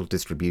got digital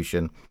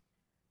distribution,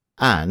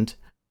 and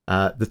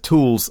the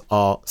tools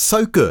are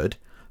so good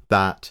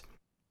that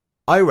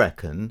I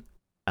reckon,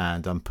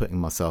 and I'm putting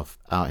myself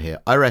out here,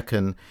 I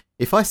reckon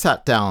if I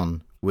sat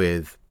down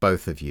with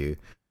both of you,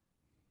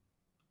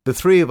 the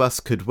three of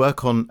us could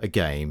work on a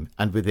game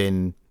and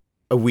within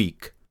a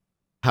week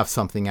have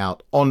something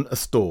out on a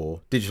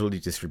store,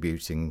 digitally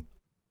distributing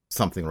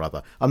something or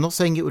other. I'm not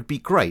saying it would be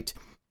great,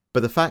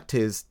 but the fact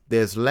is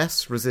there's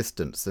less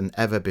resistance than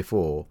ever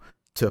before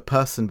to a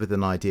person with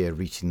an idea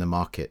reaching the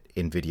market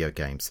in video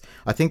games.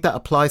 I think that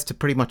applies to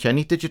pretty much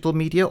any digital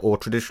media or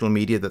traditional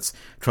media that's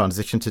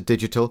transitioned to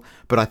digital,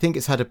 but I think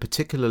it's had a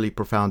particularly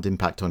profound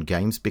impact on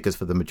games because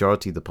for the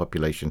majority of the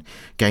population,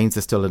 games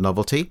are still a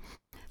novelty.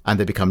 And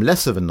they become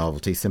less of a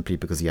novelty simply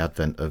because of the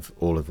advent of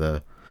all of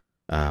the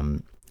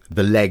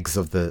legs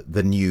of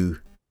the new,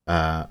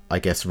 I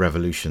guess,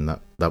 revolution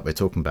that we're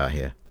talking about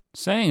here.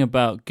 Saying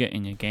about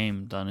getting a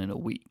game done in a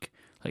week,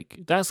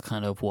 like, that's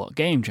kind of what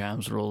game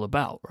jams are all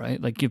about,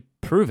 right? Like, you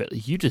prove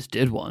it. You just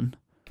did one.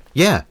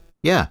 Yeah,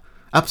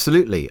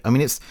 absolutely. I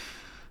mean, it's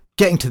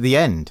getting to the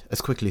end as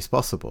quickly as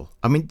possible.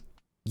 I mean,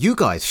 you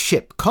guys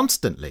ship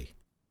constantly.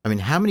 I mean,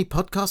 how many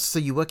podcasts are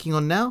you working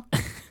on now?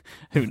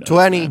 Who knows,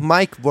 20. man?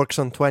 Mike works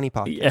on 20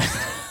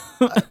 podcasts.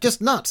 Yeah. Just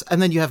nuts.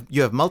 And then you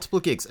have multiple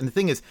gigs. And the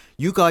thing is,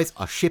 you guys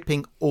are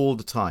shipping all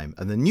the time.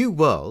 And the new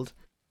world,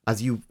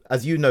 as you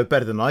know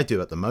better than I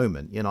do at the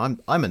moment, you know,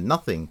 I'm a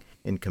nothing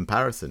in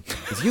comparison.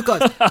 Is you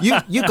guys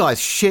you guys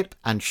ship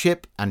and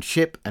ship and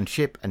ship and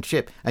ship and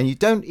ship, and you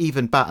don't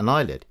even bat an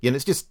eyelid. You know,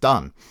 it's just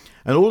done.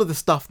 And all of the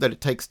stuff that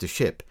it takes to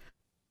ship,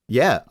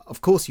 yeah,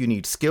 of course you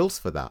need skills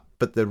for that.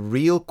 But the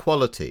real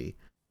quality,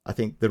 I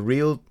think the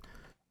real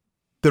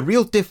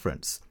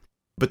difference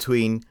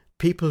between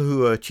people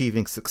who are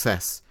achieving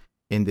success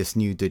in this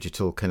new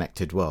digital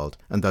connected world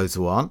and those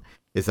who aren't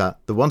is that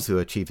the ones who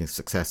are achieving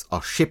success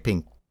are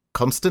shipping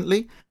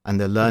constantly and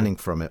they're learning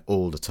from it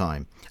all the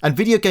time. And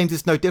video games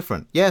is no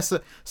different. Yes,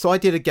 so I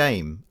did a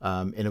game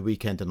in a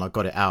weekend and I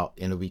got it out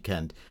in a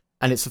weekend,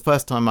 and it's the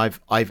first time I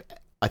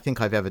think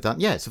I've ever done.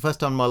 Yeah, it's the first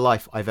time in my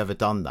life I've ever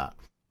done that.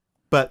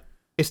 But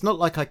it's not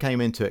like I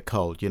came into it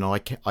cold. You know, I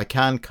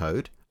can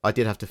code. I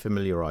did have to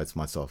familiarize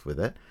myself with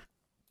it.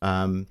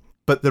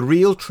 But the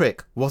real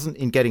trick wasn't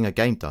in getting a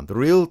game done. The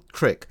real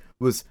trick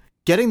was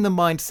getting the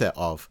mindset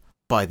of,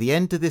 by the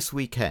end of this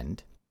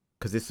weekend,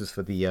 because this was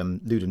for the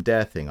Ludum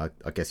Dare thing, I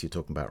guess you're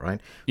talking about, right?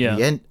 Yeah.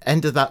 The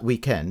end of that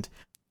weekend,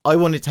 I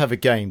wanted to have a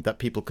game that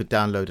people could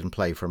download and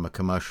play from a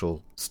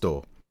commercial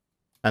store.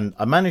 And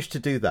I managed to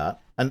do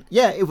that. And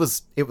yeah, it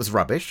was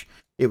rubbish.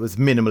 It was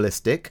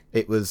minimalistic.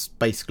 It was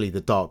basically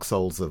the Dark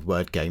Souls of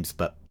word games,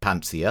 but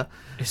pantsier.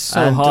 It's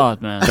so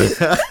hard, man.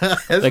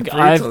 Like, brutal,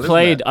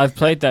 I've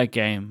played that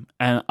game,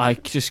 and I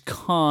just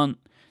can't.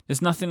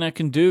 There's nothing I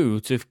can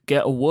do to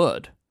get a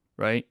word,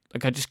 right?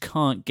 Like, I just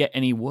can't get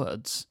any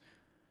words.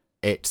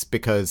 It's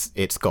because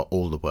it's got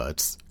all the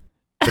words.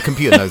 The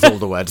computer knows all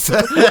the words.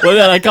 Well,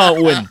 then I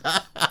can't win.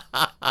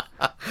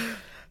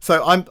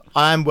 So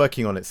I'm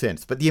working on it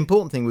since. But the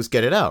important thing was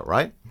get it out,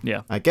 right?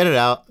 Yeah. Get it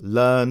out,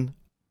 learn,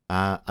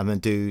 and then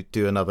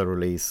do another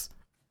release.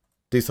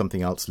 Do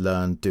something else,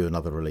 learn, do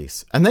another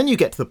release. And then you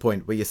get to the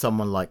point where you're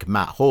someone like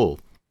Matt Hall,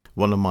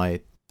 one of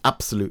my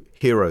absolute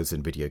heroes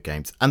in video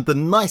games, and the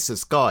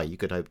nicest guy you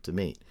could hope to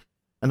meet.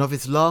 And of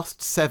his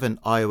last 7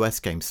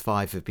 iOS games,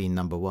 5 have been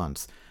number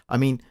ones. I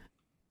mean,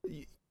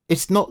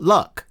 it's not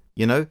luck,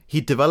 you know? He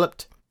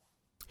developed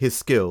his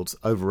skills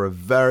over a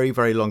very,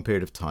 very long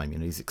period of time. You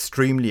know, he's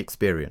extremely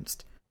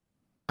experienced.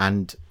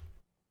 And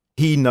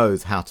he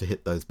knows how to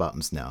hit those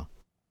buttons now.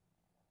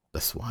 The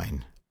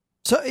swine.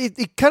 So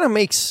it kind of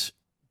makes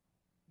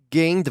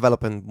game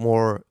development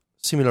more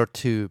similar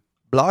to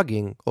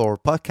blogging or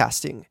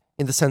podcasting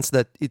in the sense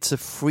that it's a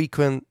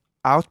frequent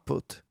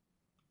output.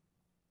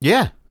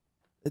 Yeah.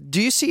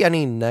 Do you see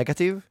any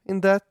negative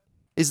in that?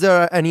 Is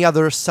there any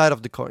other side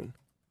of the coin?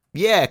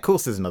 Yeah, of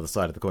course there's another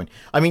side of the coin.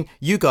 I mean,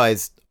 you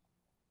guys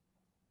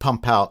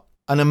pump out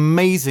an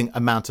amazing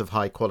amount of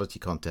high quality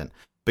content.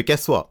 But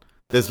guess what?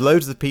 There's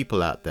loads of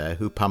people out there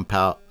who pump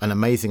out an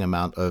amazing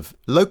amount of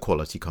low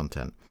quality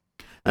content.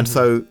 And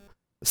so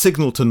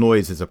signal to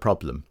noise is a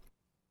problem.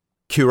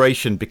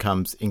 Curation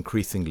becomes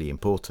increasingly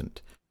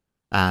important.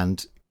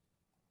 And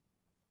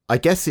I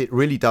guess it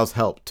really does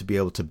help to be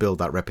able to build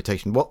that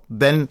reputation. What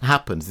then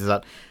happens is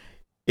that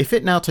if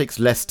it now takes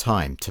less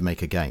time to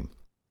make a game,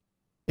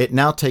 it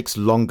now takes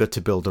longer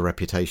to build a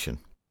reputation.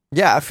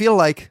 Yeah, I feel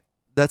like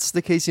that's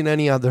the case in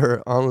any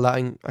other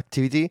online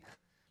activity.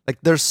 Like,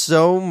 there's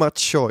so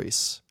much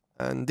choice.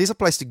 And this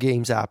applies to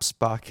games, apps,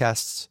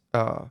 podcasts,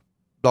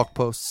 blog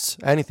posts,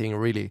 anything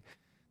really.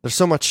 There's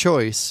so much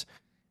choice.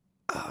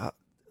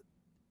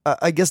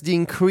 I guess the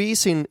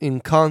increase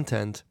in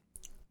content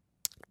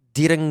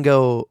didn't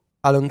go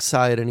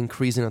alongside an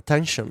increase in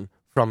attention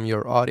from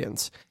your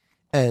audience.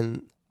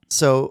 And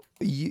so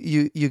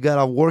you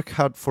gotta work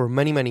hard for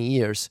many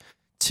years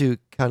to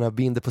kind of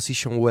be in the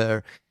position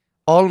where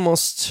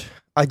almost,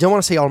 I don't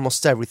want to say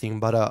almost everything,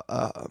 but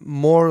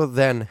more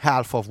than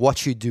half of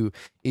what you do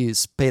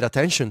is paid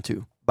attention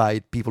to by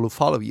people who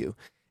follow you.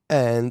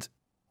 And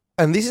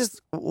this is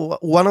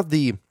one of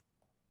the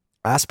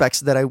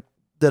aspects that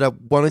I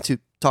wanted to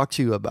talk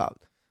to you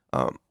about.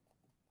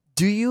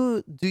 Do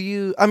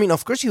you? I mean,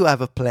 of course you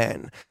have a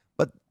plan,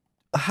 but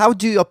how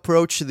do you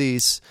approach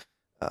this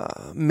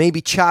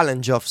maybe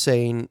challenge of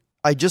saying,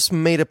 I just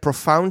made a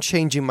profound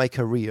change in my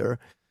career,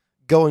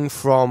 going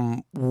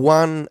from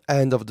one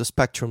end of the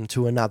spectrum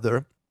to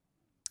another?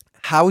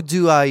 How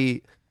do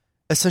I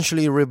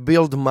essentially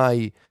rebuild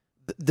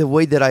the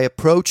way that I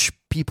approach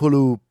people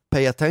who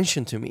pay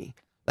attention to me?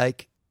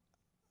 Like,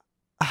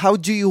 how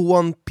do you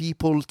want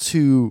people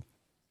to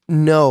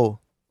know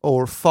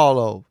or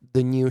follow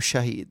the new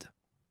Shahid?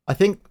 I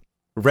think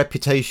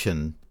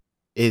reputation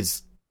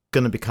is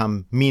going to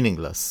become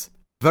meaningless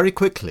very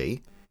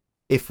quickly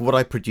if what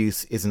I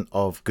produce isn't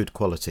of good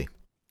quality.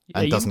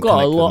 And you've doesn't got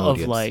a connect with an lot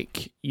of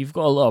audience. you've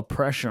got a lot of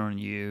pressure on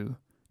you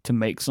to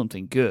make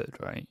something good,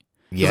 right?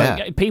 'Cause, Yeah.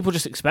 like, people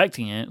just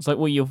expecting it. It's like,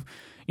 well,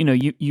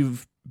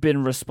 you've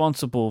been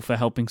responsible for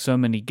helping so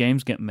many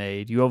games get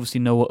made. You obviously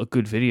know what a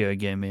good video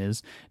game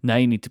is. Now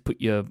you need to put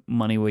your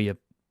money where your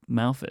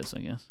mouth is, I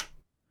guess.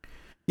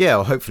 Yeah,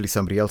 or hopefully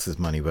somebody else's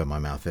money where my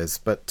mouth is.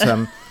 But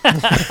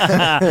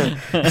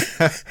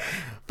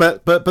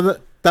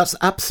but that's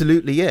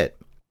absolutely it.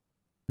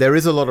 There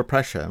is a lot of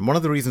pressure. And one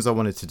of the reasons I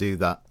wanted to do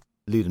that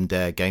Ludum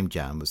Dare game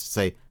jam was to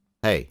say,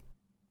 hey,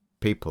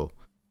 people,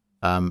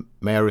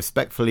 may I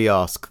respectfully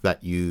ask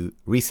that you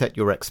reset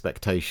your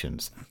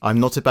expectations. I'm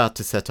not about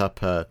to set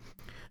up a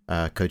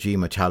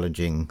Kojima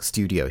challenging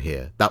studio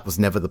here. That was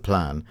never the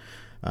plan.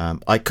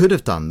 I could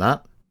have done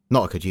that.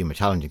 Not a Kojima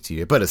challenging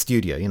studio, but a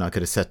studio. I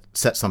could have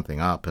set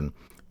something up.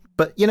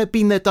 But,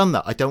 been there, done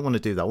that. I don't want to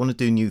do that. I want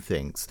to do new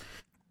things.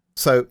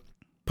 So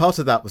part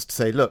of that was to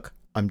say, look,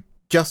 I'm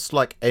just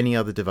like any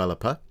other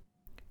developer.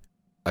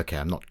 Okay,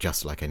 I'm not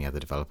just like any other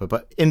developer,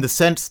 but in the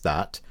sense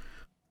that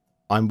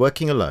I'm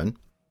working alone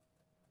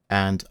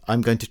and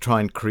I'm going to try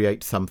and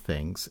create some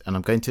things and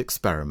I'm going to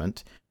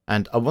experiment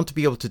and I want to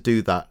be able to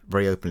do that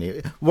very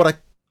openly. What I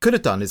could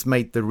have done is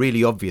made the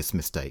really obvious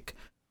mistake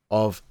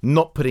of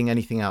not putting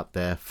anything out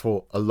there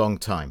for a long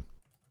time.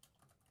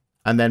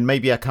 And then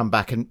maybe I come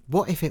back and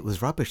what if it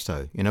was rubbish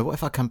though? What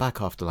if I come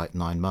back after like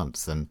 9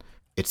 months and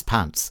it's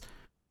pants?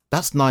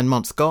 That's 9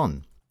 months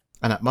gone.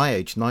 And at my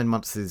age, 9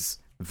 months is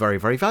very,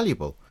 very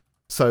valuable.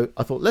 So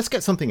I thought, let's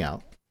get something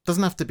out.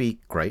 Doesn't have to be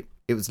great.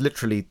 It was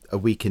literally a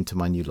week into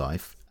my new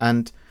life.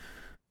 And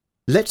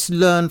let's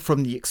learn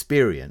from the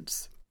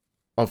experience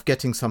of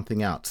getting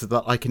something out so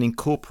that I can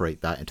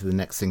incorporate that into the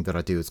next thing that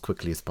I do as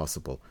quickly as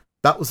possible.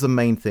 That was the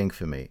main thing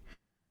for me.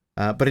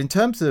 But in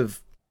terms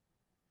of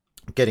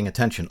getting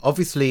attention,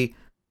 obviously,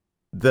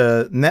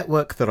 the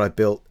network that I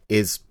built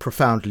is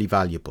profoundly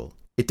valuable.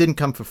 It didn't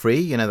come for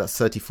free. That's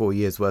 34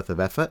 years worth of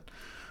effort.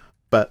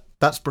 But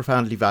that's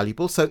profoundly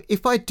valuable. So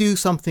if I do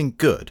something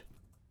good,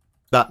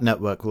 that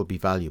network will be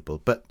valuable.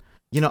 But,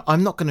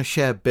 I'm not going to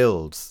share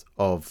builds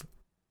of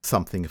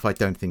something if I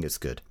don't think it's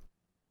good.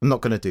 I'm not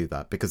going to do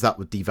that because that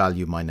would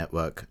devalue my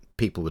network.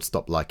 People would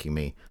stop liking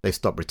me. They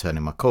stop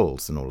returning my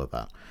calls and all of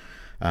that.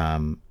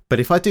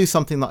 But if I do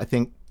something that I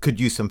think could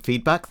use some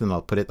feedback, then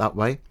I'll put it that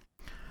way.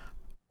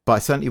 But I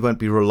certainly won't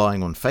be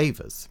relying on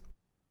favors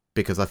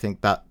because I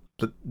think that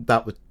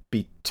would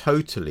be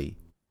totally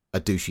a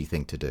douchey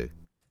thing to do.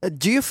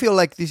 Do you feel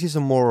like this is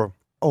a more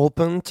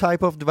open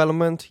type of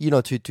development,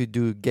 to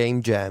do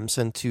game jams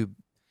and to...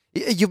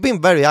 You've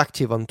been very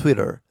active on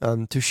Twitter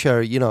to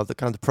share, the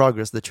kind of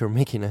progress that you're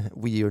making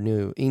with your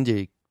new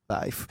indie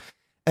life.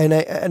 And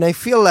I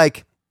feel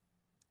like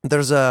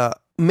there's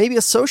maybe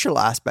a social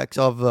aspect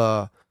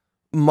of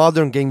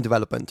modern game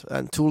development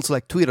and tools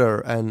like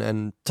Twitter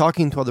and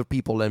talking to other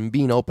people and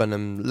being open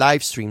and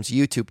live streams,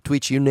 YouTube,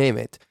 Twitch, you name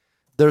it.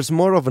 There's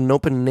more of an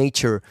open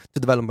nature to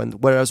development.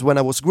 Whereas when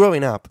I was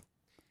growing up,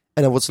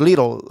 and I was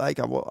little, like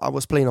I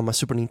was playing on my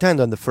Super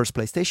Nintendo and the first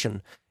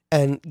PlayStation,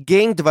 and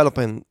game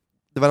development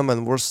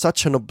was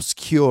such an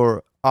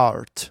obscure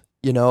art.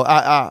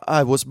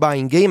 I was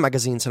buying game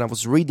magazines and I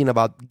was reading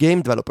about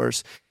game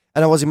developers,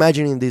 and I was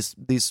imagining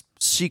these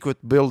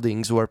secret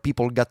buildings where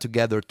people got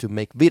together to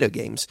make video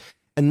games.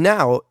 And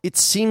now it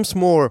seems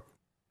more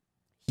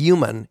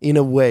human in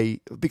a way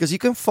because you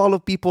can follow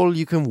people,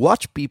 you can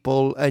watch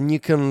people, and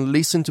you can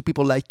listen to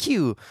people like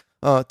you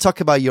talk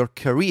about your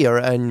career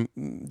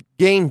and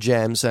game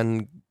jams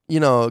and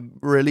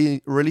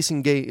really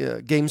releasing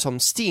games on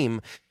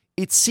Steam,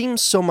 it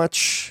seems so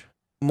much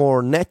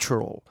more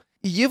natural.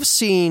 You've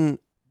seen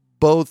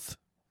both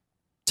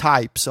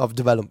types of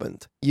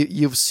development.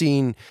 You've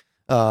seen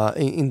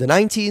in the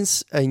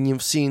 90s, and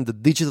you've seen the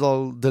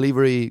digital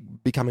delivery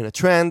becoming a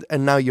trend,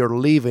 and now you're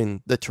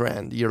leaving the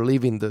trend. You're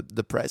leaving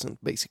the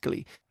present,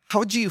 basically.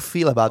 How do you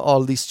feel about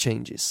all these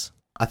changes?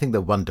 I think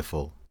they're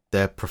wonderful.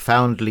 They're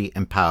profoundly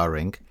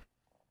empowering.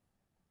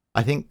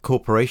 I think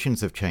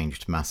corporations have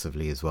changed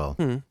massively as well.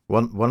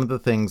 One of the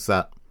things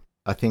that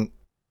I think,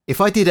 if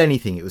I did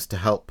anything, it was to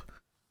help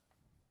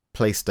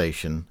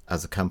PlayStation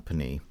as a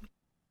company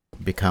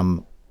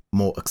become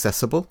more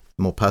accessible,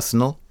 more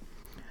personal.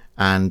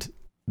 And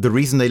the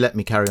reason they let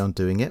me carry on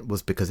doing it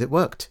was because it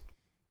worked.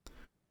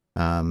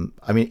 I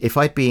mean, if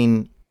I'd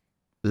been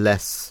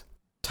less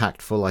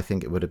tactful, I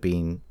think it would have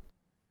been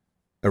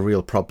a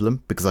real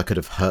problem, because I could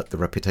have hurt the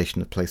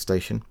reputation of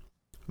PlayStation.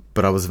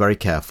 But I was very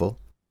careful,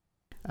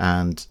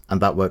 and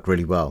that worked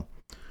really well.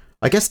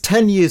 I guess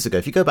 10 years ago,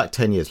 if you go back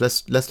 10 years,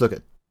 let's look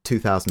at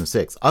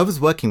 2006. I was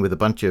working with a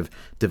bunch of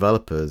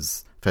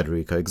developers,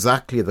 Federico,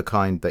 exactly the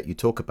kind that you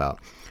talk about.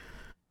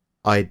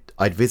 I'd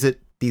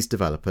visit these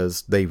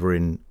developers. They were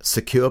in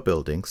secure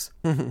buildings.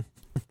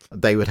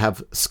 They would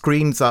have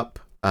screens up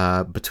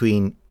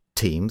between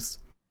teams.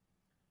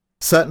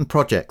 Certain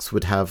projects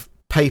would have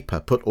paper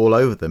put all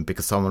over them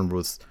because someone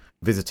was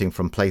visiting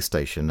from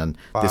PlayStation, and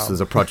this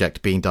was a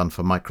project being done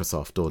for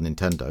Microsoft or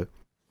Nintendo.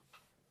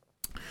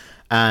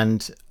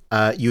 And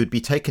you would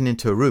be taken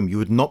into a room. You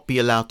would not be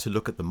allowed to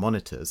look at the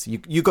monitors.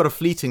 You got a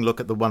fleeting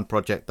look at the one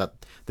project that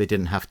they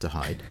didn't have to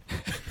hide.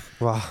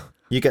 Wow.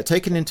 You get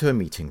taken into a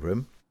meeting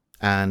room,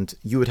 and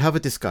you would have a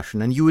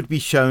discussion, and you would be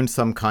shown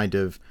some kind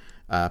of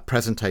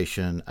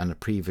presentation and a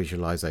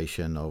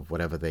pre-visualization of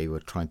whatever they were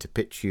trying to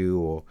pitch you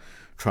or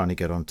trying to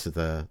get onto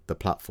the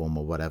platform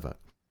or whatever.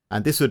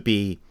 And this would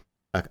be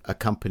a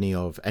company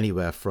of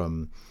anywhere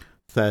from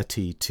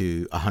 30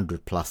 to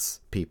 100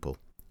 plus people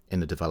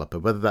in a developer.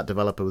 Whether that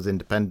developer was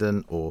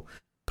independent or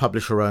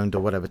publisher owned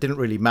or whatever, it didn't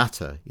really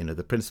matter.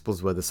 The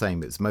principles were the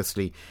same. It's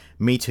mostly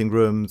meeting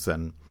rooms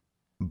and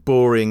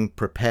boring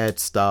prepared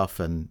stuff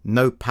and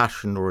no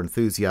passion or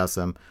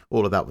enthusiasm.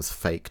 All of that was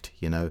faked.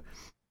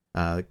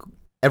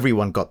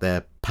 Everyone got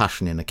their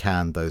passion in a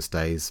can those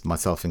days,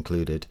 myself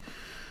included.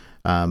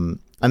 And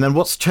then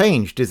what's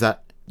changed is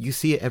that you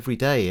see it every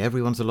day.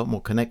 Everyone's a lot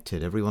more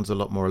connected. Everyone's a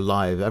lot more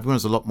alive.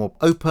 Everyone's a lot more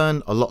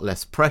open, a lot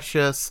less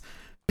precious,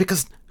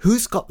 because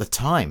who's got the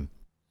time,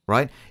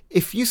 right?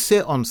 If you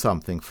sit on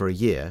something for a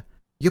year,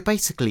 you're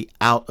basically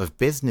out of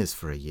business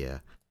for a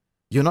year.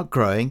 You're not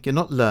growing, you're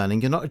not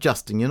learning, you're not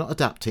adjusting, you're not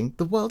adapting.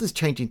 The world is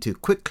changing too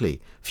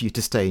quickly for you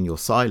to stay in your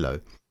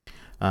silo.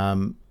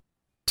 10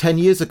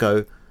 years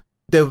ago,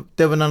 there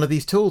were none of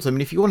these tools. I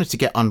mean, if you wanted to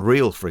get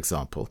Unreal, for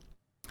example,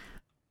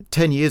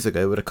 10 years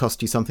ago, it would have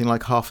cost you something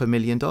like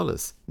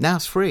 $500,000. Now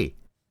it's free.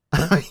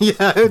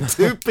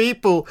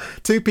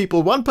 Two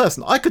people, one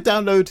person. I could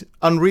download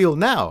Unreal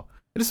now.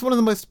 It is one of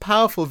the most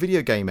powerful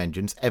video game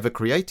engines ever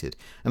created,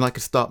 and I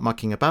could start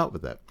mucking about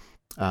with it.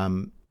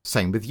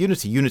 Same with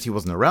Unity. Unity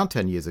wasn't around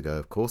 10 years ago,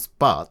 of course,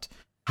 but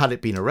had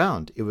it been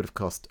around, it would have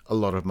cost a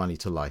lot of money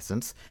to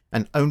license,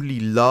 and only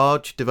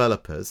large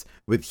developers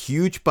with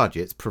huge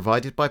budgets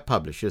provided by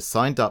publishers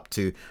signed up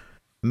to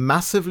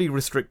massively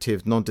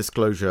restrictive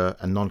non-disclosure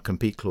and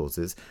non-compete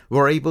clauses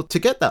were able to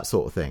get that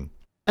sort of thing.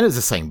 And it was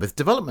the same with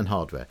development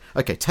hardware.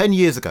 Okay, 10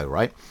 years ago,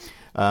 right?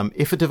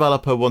 If a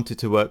developer wanted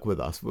to work with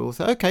us, we'll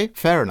say, okay,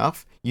 fair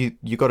enough. You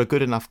got a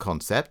good enough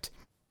concept.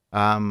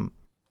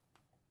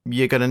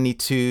 You're going to need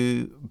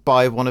to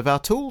buy one of our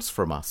tools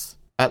from us,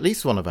 at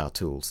least one of our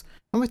tools.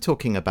 And we're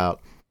talking about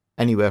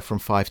anywhere from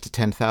 5,000 to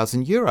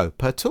 10,000 euro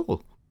per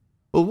tool.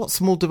 Well, what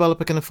small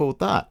developer can afford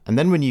that? And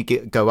then when you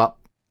go up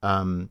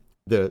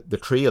the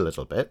tree a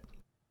little bit,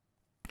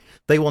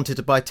 they wanted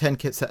to buy 10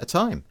 kits at a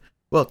time.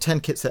 Well,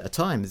 10 kits at a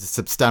time is a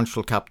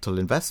substantial capital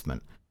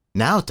investment.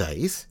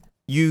 Nowadays,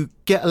 you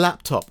get a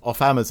laptop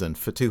off Amazon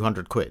for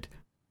 200 quid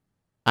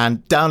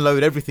and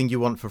download everything you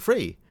want for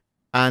free.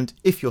 And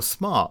if you're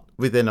smart,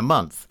 within a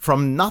month,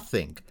 from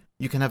nothing,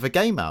 you can have a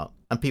game out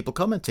and people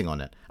commenting on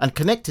it and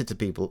connected to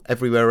people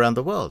everywhere around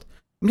the world.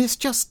 I mean, it's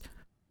just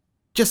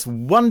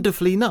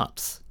wonderfully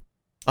nuts.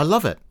 I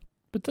love it.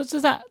 But does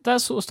that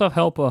sort of stuff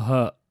help or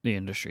hurt the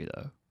industry,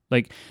 though?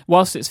 Like,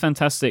 whilst it's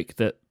fantastic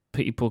that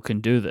people can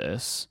do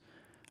this,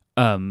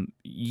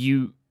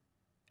 you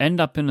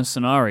end up in a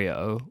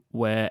scenario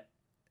where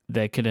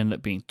there could end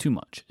up being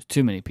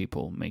too many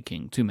people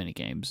making too many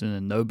games, and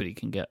then nobody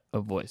can get a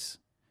voice.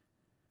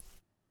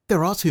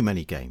 There are too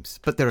many games,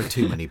 but there are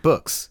too many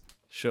books.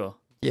 Sure.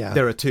 Yeah.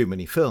 There are too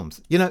many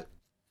films.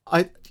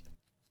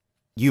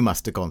 You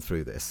must have gone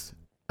through this,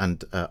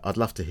 and I'd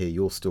love to hear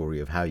your story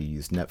of how you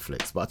use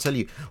Netflix. But I'll tell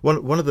you,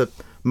 one of the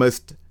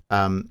most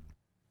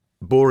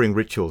boring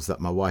rituals that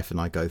my wife and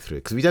I go through,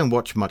 because we don't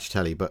watch much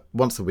telly, but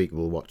once a week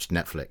we'll watch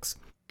Netflix.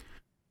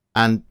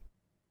 And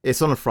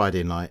it's on a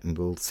Friday night and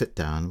we'll sit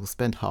down, we'll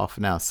spend half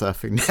an hour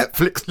surfing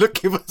Netflix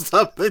looking for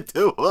something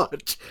to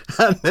watch,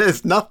 and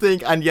there's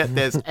nothing, and yet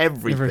there's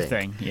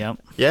everything. Yeah.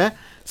 Yeah?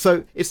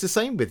 So it's the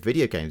same with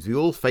video games. We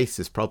all face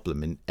this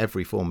problem in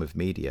every form of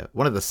media.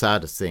 One of the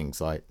saddest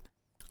things I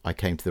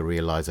came to the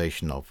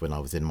realization of when I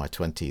was in my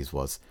 20s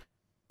was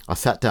I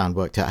sat down,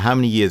 worked out how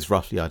many years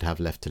roughly I'd have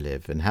left to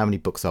live and how many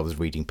books I was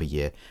reading per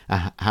year,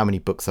 and how many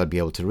books I'd be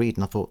able to read.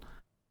 And I thought,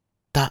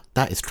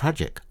 that is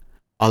tragic.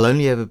 I'll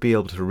only ever be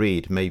able to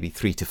read maybe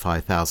 3,000 to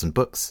 5,000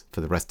 books for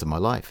the rest of my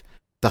life.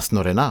 That's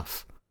not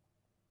enough.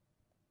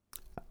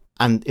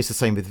 And it's the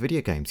same with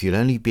video games. You'll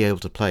only be able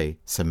to play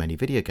so many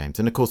video games.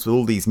 And of course, with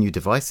all these new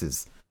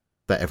devices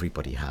that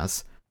everybody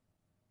has,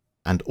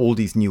 and all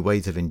these new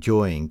ways of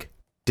enjoying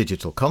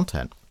digital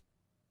content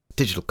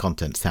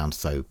sounds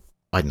so,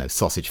 I don't know,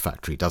 sausage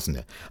factory, doesn't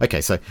it?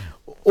 Okay, so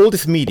all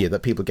this media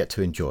that people get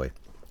to enjoy,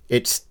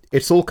 it's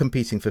all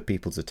competing for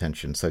people's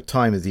attention, so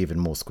time is even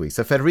more squeezed.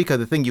 So Federico,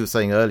 the thing you were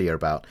saying earlier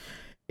about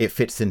it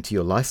fits into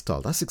your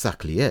lifestyle, that's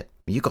exactly it.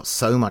 You've got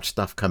so much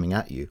stuff coming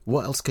at you.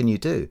 What else can you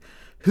do?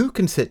 Who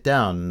can sit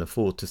down and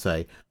afford to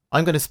say,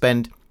 I'm going to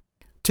spend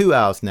 2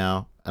 hours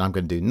now and I'm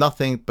going to do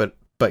nothing but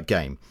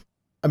game?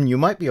 I mean, you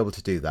might be able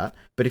to do that,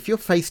 but if you're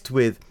faced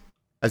with,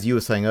 as you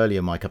were saying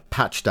earlier, Mike, a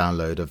patch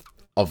download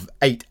of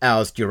 8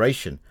 hours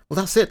duration, well,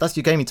 that's it. That's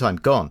your gaming time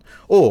gone.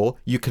 Or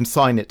you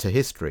consign it to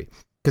history.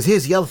 Because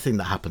here's the other thing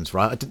that happens,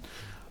 right?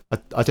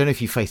 I don't know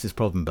if you face this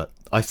problem, but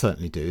I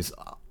certainly do. Is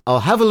I'll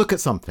have a look at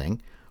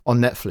something on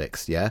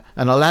Netflix, yeah,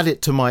 and I'll add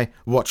it to my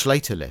watch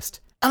later list,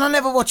 and I'll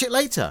never watch it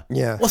later.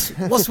 Yeah.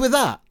 What's with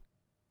that?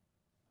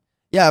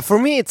 Yeah, for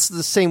me, it's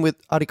the same with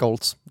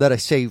articles that I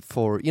save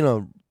for,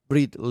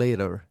 read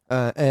later,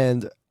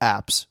 and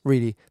apps,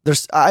 really.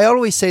 I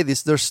always say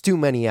this, there's too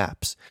many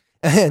apps.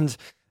 And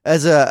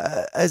as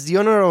the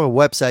owner of a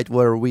website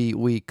where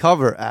we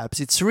cover apps,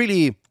 it's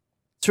really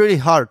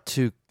hard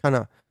to kind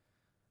of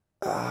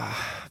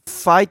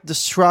fight the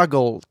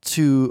struggle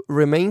to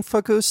remain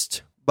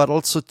focused, but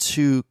also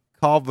to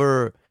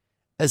cover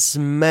as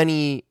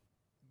many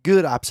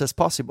good apps as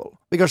possible.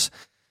 Because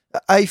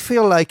I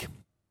feel like,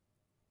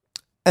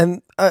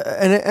 and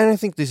I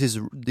think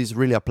this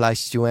really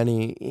applies to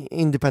any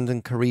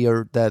independent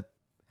career that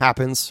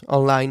happens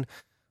online.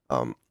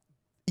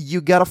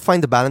 You gotta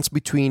find the balance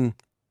between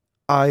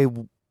I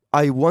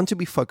want to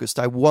be focused.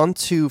 I want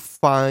to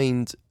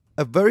find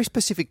a very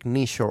specific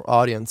niche or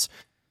audience,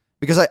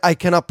 because I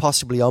cannot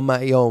possibly on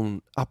my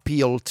own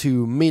appeal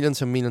to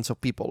millions and millions of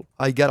people.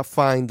 I gotta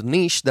find a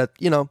niche that,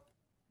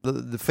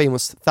 the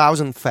famous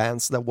 1,000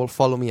 fans that will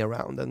follow me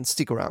around and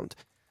stick around.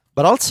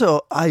 But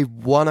also I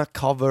wanna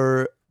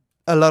cover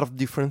a lot of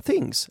different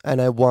things,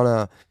 and I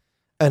wanna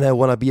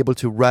be able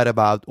to write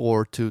about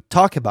or to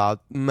talk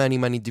about many,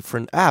 many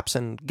different apps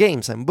and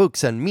games and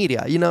books and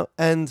media,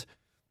 and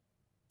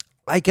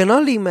I can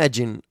only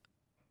imagine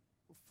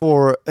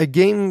for a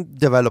game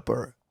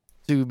developer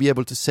to be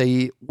able to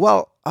say,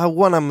 well, I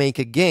want to make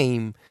a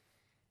game.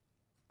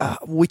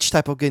 Which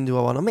type of game do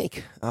I want to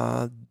make?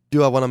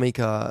 Do I want to make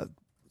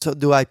so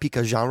do I pick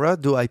a genre?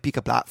 Do I pick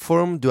a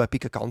platform? Do I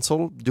pick a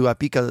console? Do I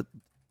pick a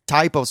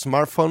type of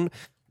smartphone?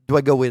 Do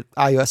I go with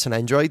iOS and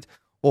Android?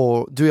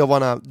 Or do I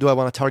want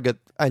to target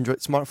Android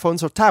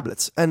smartphones or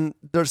tablets? And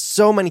there's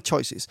so many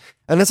choices.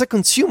 And as a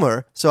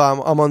consumer, so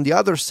I'm on the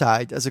other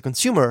side. As a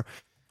consumer,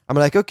 I'm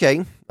like,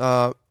 okay,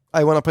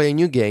 I want to play a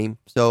new game.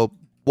 So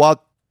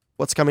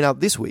what's coming out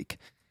this week?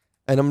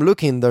 And I'm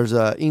looking. There's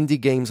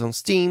indie games on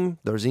Steam.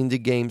 There's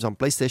indie games on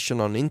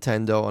PlayStation, on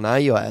Nintendo, on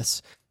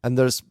iOS, and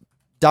there's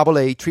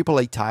AA,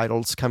 AAA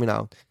titles coming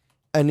out.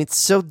 And it's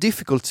so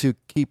difficult to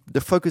keep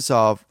the focus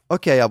of,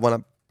 okay, I want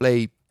to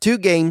play 2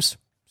 games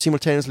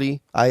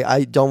simultaneously.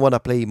 I don't want to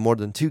play more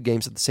than 2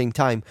 games at the same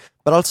time.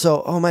 But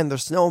also, oh man,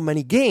 there's so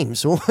many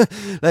games.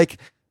 Like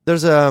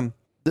there's a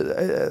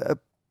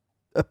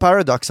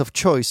paradox of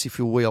choice, if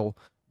you will,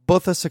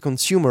 both as a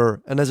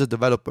consumer and as a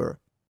developer.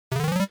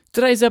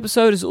 Today's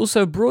episode is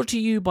also brought to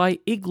you by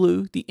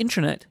Igloo, the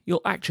intranet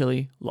you'll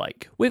actually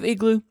like. With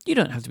Igloo, you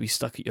don't have to be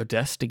stuck at your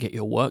desk to get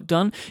your work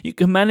done. You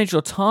can manage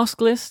your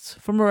task lists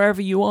from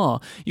wherever you are.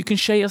 You can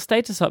share your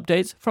status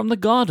updates from the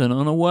garden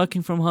on a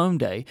working from home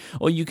day.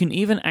 Or you can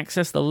even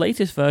access the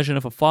latest version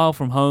of a file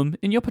from home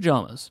in your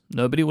pajamas.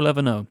 Nobody will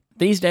ever know.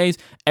 These days,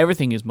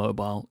 everything is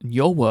mobile, and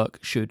your work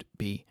should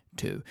be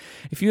too.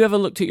 If you ever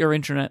looked at your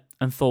intranet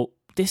and thought,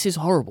 this is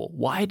horrible,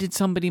 why did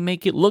somebody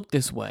make it look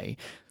this way?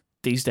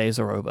 These days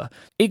are over.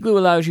 Igloo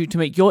allows you to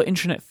make your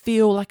intranet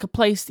feel like a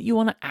place that you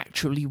want to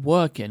actually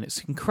work in.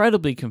 It's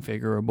incredibly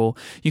configurable.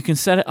 You can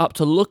set it up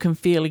to look and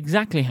feel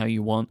exactly how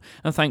you want,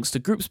 and thanks to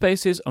group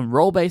spaces and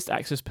role-based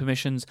access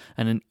permissions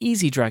and an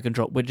easy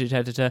drag-and-drop widget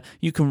editor,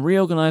 you can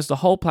reorganize the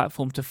whole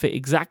platform to fit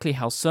exactly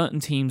how certain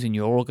teams in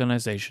your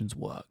organizations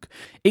work.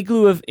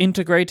 Igloo have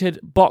integrated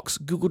Box,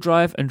 Google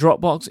Drive, and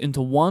Dropbox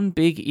into one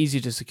big,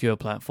 easy-to-secure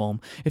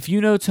platform. If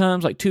you know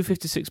terms like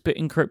 256-bit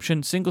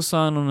encryption, single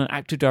sign-on, and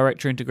Active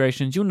Directory integration,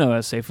 operations, you'll know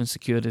how safe and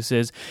secure this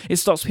is. It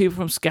stops people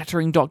from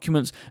scattering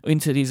documents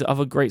into these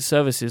other great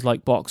services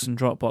like Box and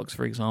Dropbox,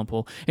 for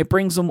example. It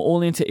brings them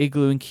all into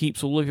Igloo and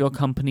keeps all of your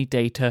company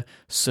data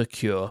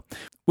secure.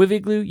 With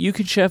Igloo, you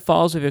can share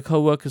files with your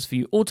coworkers for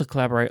you all to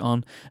collaborate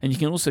on, and you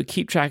can also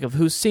keep track of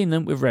who's seen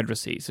them with Read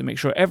Receipts and make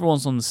sure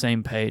everyone's on the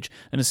same page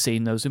and has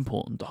seen those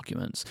important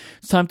documents.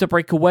 It's time to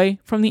break away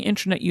from the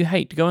intranet you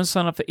hate. Go and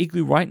sign up for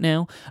Igloo right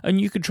now,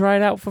 and you can try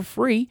it out for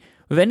free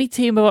with any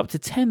team of up to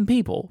 10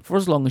 people for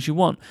as long as you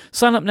want.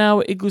 Sign up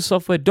now at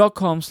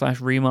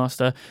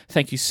igloosoftware.com/remaster.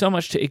 Thank you so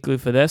much to Igloo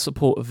for their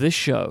support of this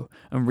show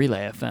and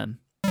Relay FM.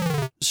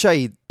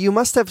 Shahid, you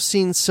must have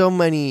seen so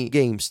many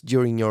games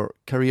during your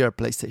career at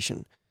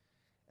PlayStation.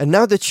 And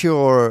now that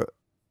you're,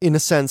 in a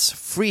sense,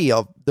 free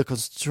of the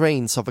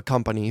constraints of a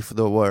company, if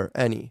there were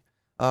any,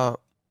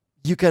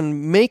 you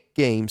can make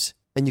games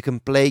and you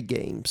can play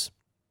games.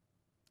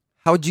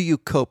 How do you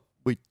cope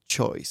with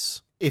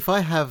choice? If I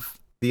have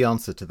the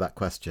answer to that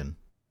question,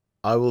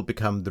 I will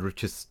become the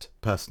richest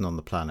person on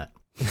the planet.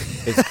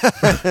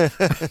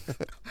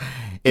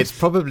 It's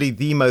probably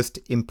the most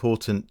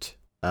important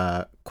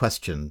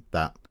question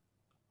that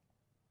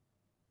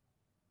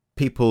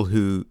people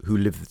who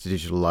live the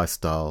digital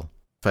lifestyle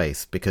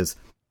face, because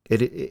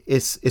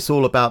it's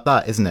all about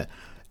that, isn't it?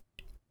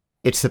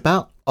 It's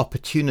about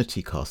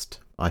opportunity cost,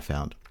 I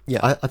found.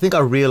 Yeah. I think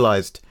I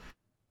realised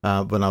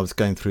when I was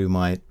going through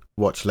my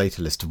watch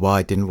later list why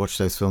I didn't watch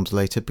those films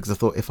later, because I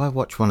thought if I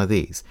watch one of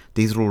these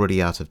are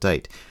already out of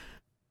date.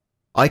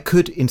 I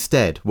could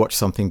instead watch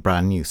something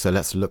brand new, so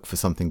let's look for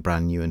something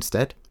brand new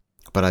instead,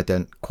 but I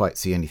don't quite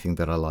see anything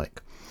that I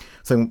like.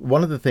 So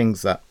one of the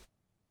things that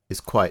is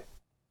quite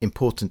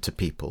important to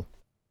people,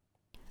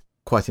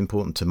 quite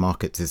important to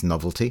markets, is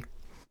novelty.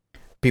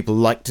 People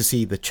like to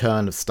see the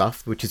churn of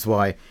stuff, which is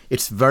why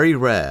it's very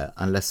rare,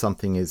 unless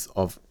something is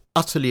of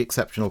utterly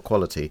exceptional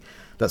quality,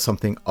 that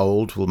something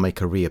old will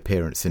make a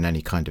reappearance in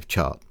any kind of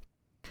chart.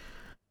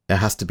 There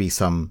has to be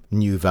some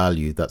new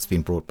value that's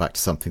been brought back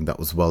to something that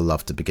was well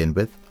loved to begin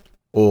with,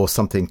 or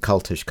something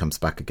cultish comes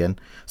back again.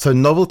 So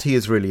novelty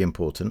is really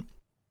important.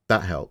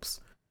 That helps.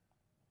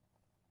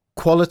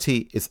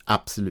 Quality is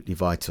absolutely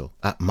vital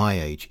at my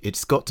age.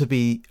 It's got to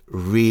be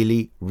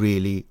really,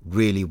 really,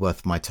 really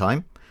worth my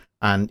time.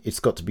 And it's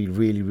got to be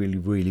really, really,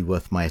 really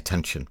worth my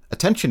attention.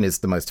 Attention is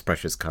the most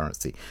precious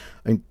currency.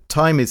 I mean,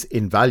 time is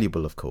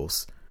invaluable, of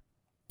course.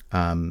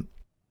 And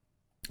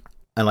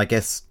I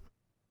guess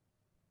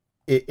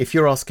if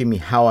you're asking me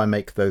how I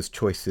make those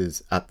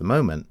choices at the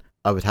moment,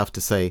 I would have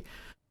to say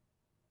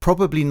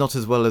probably not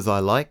as well as I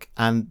like.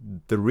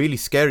 And the really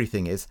scary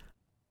thing is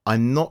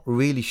I'm not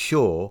really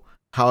sure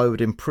how I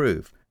would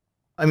improve.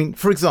 I mean,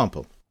 for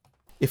example,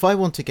 if I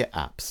want to get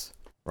apps,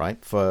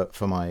 right, for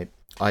my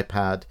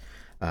iPad,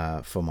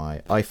 for my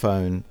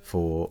iPhone,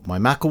 for my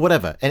Mac, or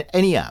whatever,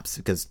 any apps,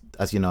 because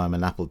as you know, I'm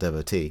an Apple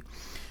devotee.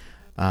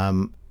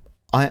 I'm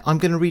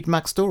going to read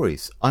Mac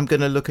stories. I'm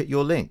going to look at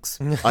your links.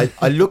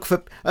 I look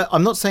for.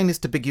 I'm not saying this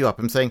to big you up.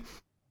 I'm saying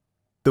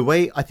the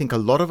way I think a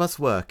lot of us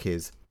work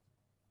is,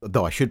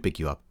 though I should big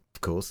you up, of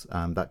course.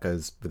 That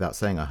goes without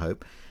saying, I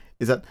hope,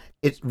 is that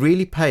it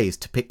really pays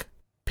to pick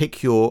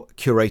your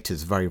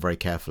curators very, very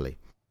carefully.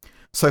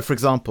 So, for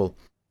example,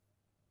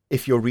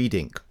 if you're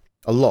reading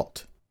a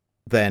lot,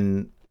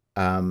 then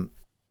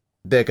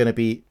there are going to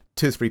be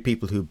 2 or 3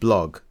 people who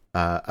blog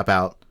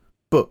about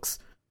books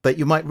that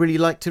you might really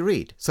like to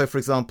read. So, for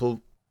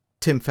example,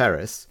 Tim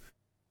Ferriss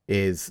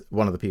is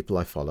one of the people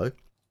I follow,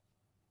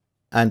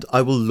 and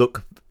I will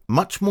look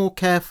much more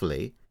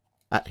carefully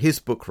at his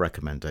book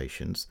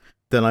recommendations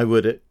than I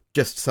would at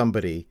just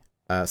somebody,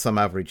 some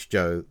average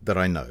Joe that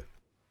I know.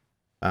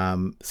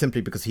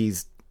 Simply because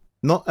he's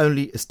not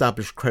only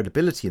established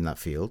credibility in that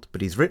field,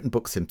 but he's written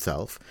books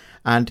himself,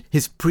 and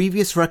his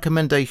previous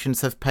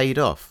recommendations have paid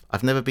off.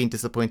 I've never been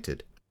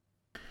disappointed.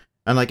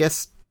 And I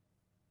guess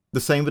the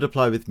same would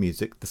apply with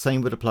music, the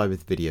same would apply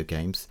with video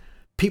games.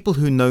 People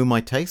who know my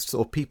tastes,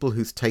 or people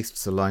whose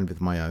tastes align with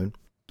my own.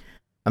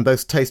 And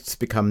those tastes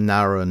become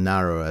narrower and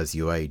narrower as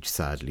you age,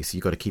 sadly, so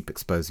you've got to keep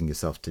exposing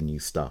yourself to new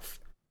stuff.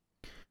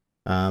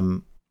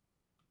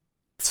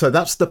 So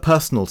that's the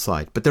personal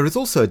side. But there is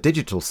also a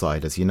digital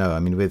side, as you know. I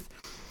mean,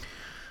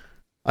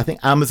 I think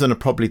Amazon are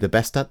probably the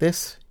best at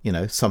this. You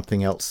know,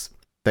 something else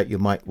that you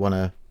might want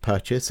to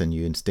purchase and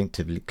you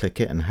instinctively click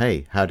it and,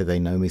 hey, how do they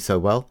know me so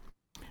well?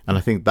 And I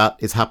think that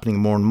is happening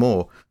more and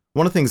more.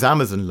 One of the things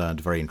Amazon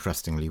learned very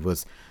interestingly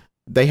was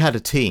they had a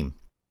team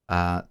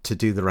to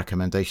do the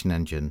recommendation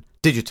engine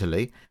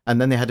digitally,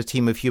 and then they had a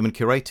team of human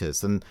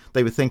curators, and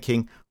they were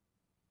thinking,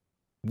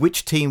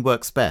 which team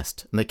works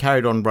best? And they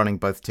carried on running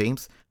both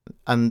teams,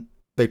 and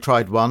they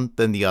tried one,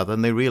 then the other,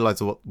 and they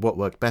realized what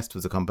worked best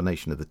was a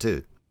combination of the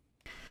two.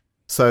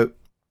 So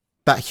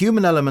that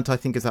human element, I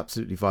think, is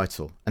absolutely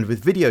vital. And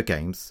with video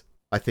games,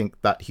 I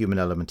think that human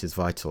element is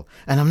vital.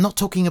 And I'm not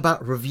talking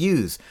about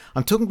reviews.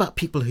 I'm talking about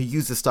people who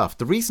use the stuff.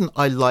 The reason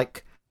I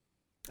like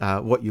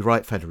what you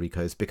write,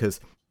 Federico, is because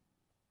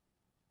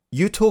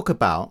you talk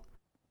about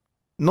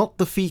not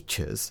the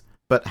features,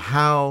 but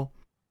how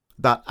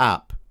that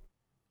app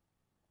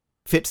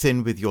fits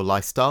in with your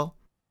lifestyle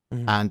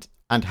and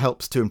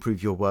helps to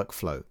improve your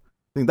workflow.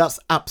 I think that's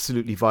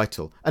absolutely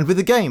vital. And with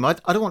the game, I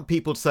don't want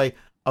people to say,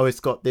 oh,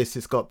 it's got this,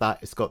 it's got that,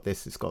 it's got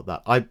this, it's got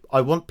that.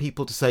 I want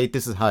people to say,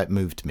 this is how it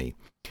moved me.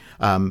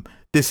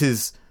 This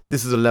is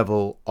a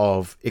level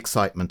of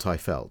excitement I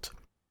felt.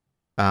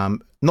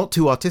 Not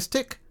too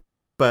artistic,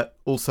 but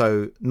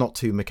also not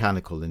too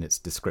mechanical in its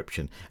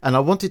description. And I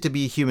wanted to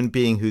be a human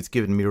being who's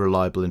given me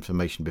reliable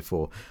information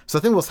before. So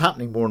I think what's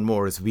happening more and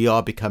more is we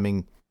are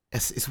becoming,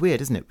 it's weird,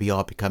 isn't it? We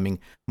are becoming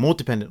more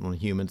dependent on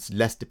humans,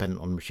 less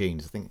dependent on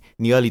machines. I think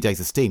in the early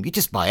days of Steam, you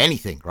just buy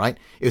anything, right?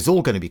 It was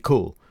all going to be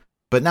cool.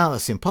 But now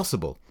that's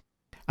impossible.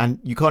 And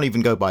you can't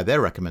even go by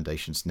their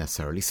recommendations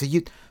necessarily. So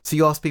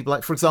you ask people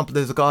like, for example,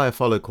 there's a guy I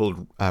follow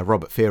called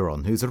Robert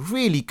Fearon, who's a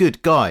really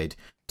good guide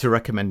to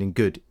recommending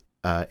good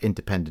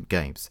independent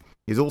games.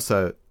 He's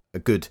also a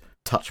good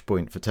touch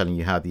point for telling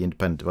you how the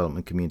independent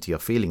development community are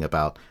feeling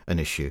about an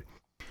issue.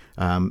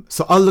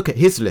 So I'll look at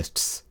his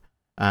lists,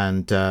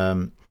 and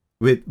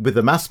with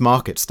the mass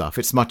market stuff,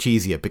 it's much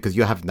easier because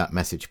you're having that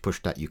message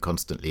pushed at you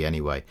constantly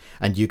anyway,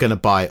 and you're going to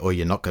buy it or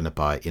you're not going to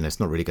buy it. It's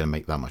not really going to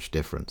make that much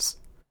difference.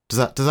 Does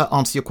that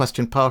answer your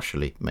question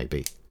partially?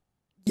 Maybe.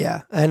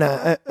 Yeah, and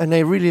I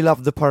really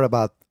love the part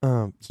about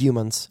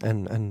humans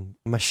and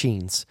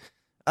machines.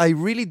 I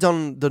really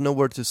don't know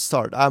where to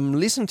start. I'm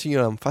listening to you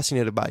and I'm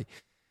fascinated by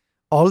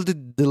all the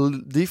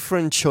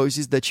different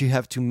choices that you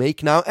have to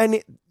make now.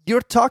 And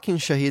you're talking,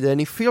 Shahid, and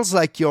it feels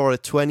like you're a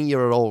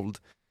 20-year-old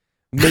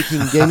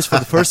making games for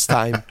the first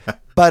time.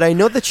 But I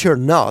know that you're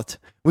not,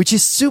 which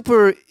is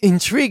super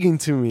intriguing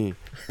to me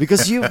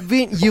because you've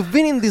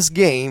been in this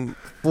game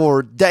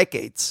for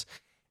decades.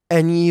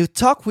 And you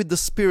talk with the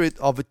spirit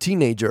of a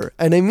teenager.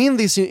 And I mean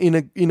this in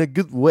a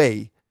good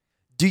way.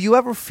 Do you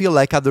ever feel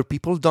like other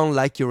people don't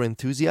like your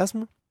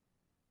enthusiasm?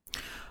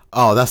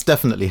 Oh, that's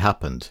definitely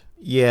happened.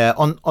 Yeah,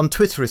 on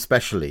Twitter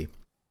especially.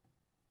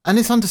 And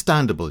it's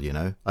understandable,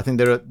 I think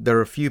there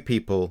are a few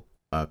people,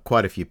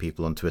 quite a few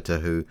people on Twitter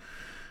who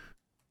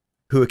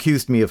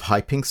accused me of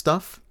hyping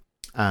stuff,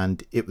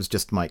 and it was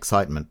just my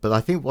excitement. But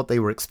I think what they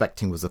were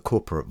expecting was a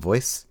corporate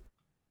voice.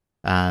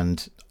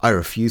 And I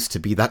refused to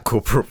be that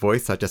corporate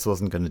voice. I just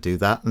wasn't going to do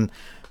that. And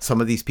some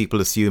of these people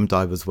assumed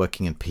I was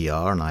working in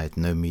PR and I had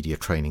no media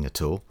training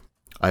at all.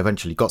 I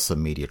eventually got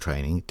some media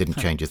training. Didn't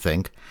change a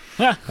thing.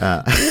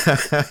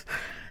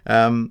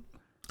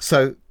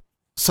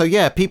 So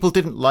yeah, people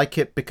didn't like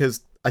it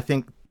because I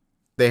think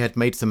they had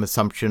made some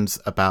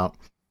assumptions about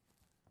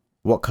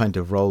what kind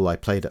of role I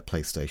played at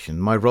PlayStation.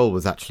 My role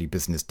was actually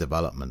business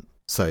development.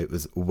 So it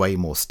was way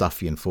more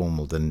stuffy and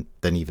formal than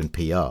even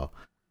PR.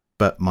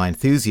 But my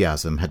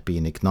enthusiasm had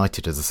been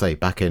ignited, as I say,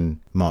 back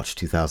in March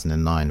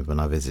 2009 when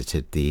I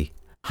visited the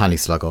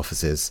Honeyslug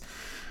offices.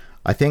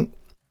 I think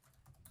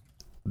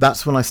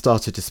that's when I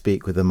started to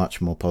speak with a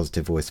much more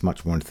positive voice,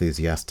 much more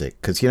enthusiastic.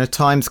 Because,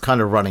 time's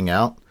kind of running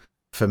out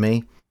for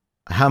me.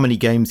 How many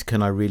games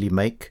can I really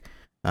make?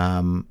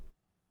 One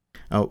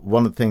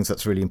of the things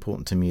that's really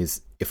important to me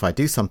is if I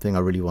do something, I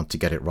really want to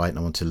get it right and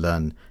I want to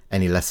learn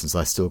any lessons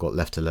I still got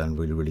left to learn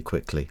really, really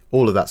quickly.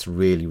 All of that's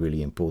really,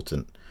 really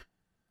important.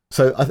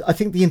 So I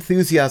think the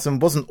enthusiasm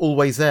wasn't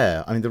always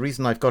there. I mean, the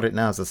reason I've got it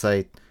now is, I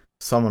say,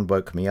 someone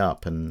woke me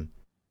up and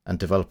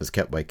developers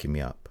kept waking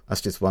me up. That's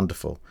just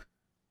wonderful.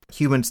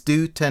 Humans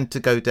do tend to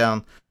go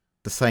down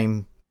the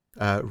same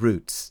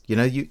routes.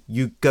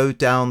 You go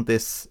down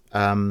this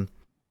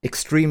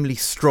extremely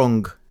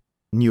strong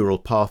neural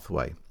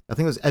pathway. I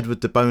think it was Edward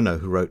de Bono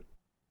who wrote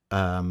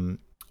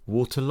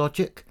Water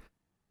Logic.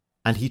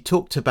 And he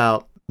talked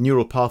about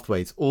neural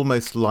pathways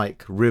almost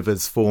like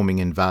rivers forming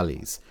in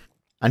valleys.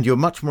 And you're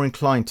much more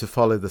inclined to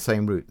follow the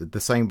same route,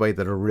 the same way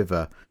that a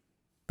river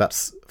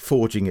that's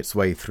forging its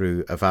way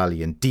through a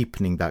valley and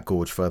deepening that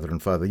gorge further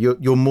and further.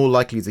 You're more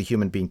likely as a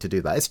human being to do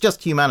that. It's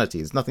just humanity.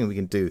 There's nothing we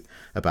can do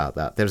about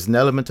that. There's an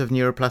element of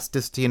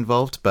neuroplasticity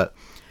involved, but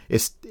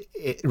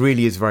it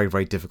really is very,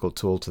 very difficult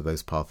to alter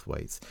those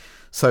pathways.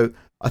 So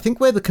I think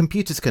where the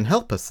computers can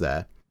help us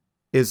there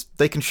is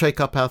they can shake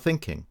up our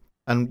thinking.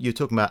 And you're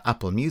talking about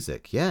Apple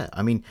Music. Yeah,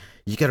 I mean,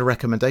 you get a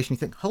recommendation, you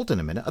think, hold on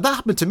a minute. That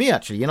happened to me,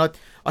 actually.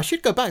 I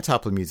should go back to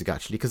Apple Music,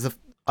 actually, because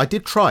I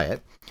did try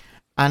it.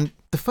 And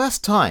the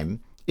first time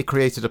it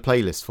created a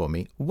playlist for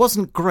me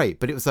wasn't great,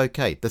 but it was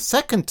okay. The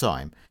second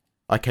time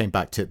I came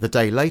back to it the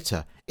day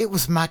later, it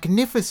was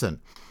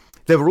magnificent.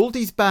 There were all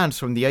these bands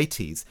from the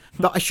 80s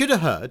that I should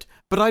have heard,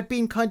 but I'd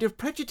been kind of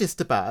prejudiced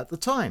about at the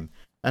time.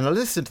 And I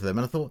listened to them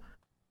and I thought,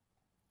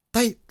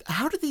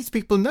 how do these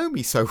people know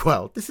me so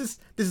well? This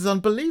is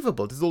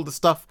unbelievable. This is all the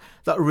stuff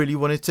that I really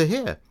wanted to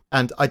hear,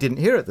 and I didn't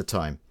hear at the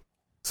time.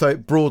 So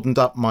it broadened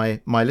up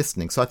my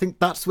listening. So I think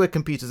that's where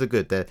computers are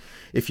good.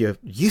 If you're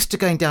used to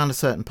going down a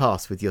certain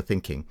path with your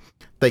thinking,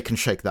 they can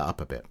shake that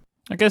up a bit.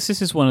 I guess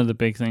this is one of the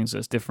big things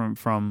that's different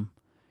from,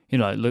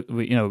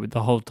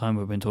 the whole time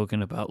we've been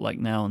talking about like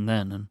Now and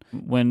Then. And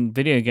when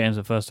video games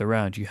were first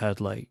around, you had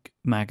like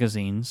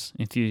magazines,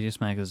 enthusiast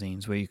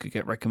magazines, where you could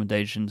get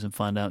recommendations and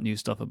find out new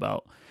stuff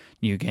about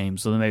new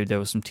games. So maybe there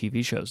were some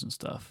TV shows and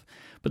stuff.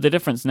 But the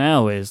difference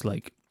now is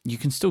like you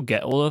can still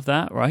get all of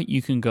that, right?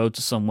 You can go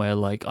to somewhere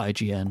like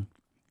IGN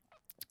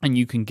and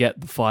you can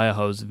get the fire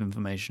hose of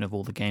information of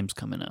all the games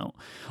coming out.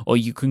 Or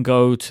you can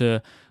go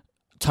to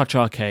Touch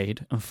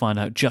Arcade and find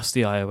out just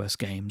the iOS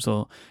games.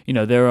 Or,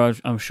 there are,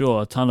 I'm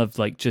sure, a ton of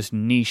like just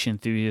niche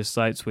enthusiast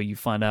sites where you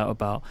find out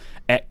about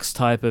X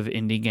type of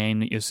indie game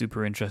that you're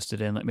super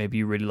interested in. Like maybe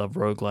you really love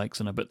roguelikes,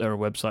 and I bet there are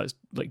websites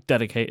like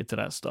dedicated to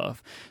that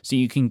stuff. So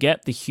you can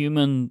get the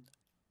human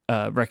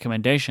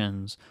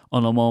recommendations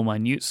on a more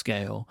minute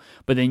scale,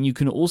 but then you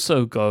can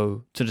also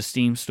go to the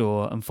Steam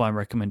store and find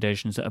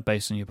recommendations that are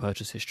based on your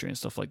purchase history and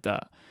stuff like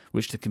that,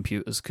 which the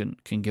computers can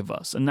give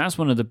us. And that's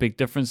one of the big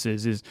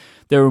differences is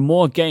there are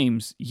more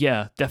games.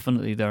 Yeah,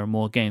 definitely there are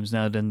more games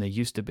now than there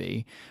used to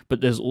be,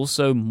 but there's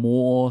also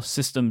more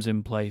systems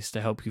in place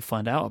to help you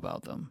find out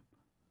about them.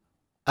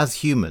 As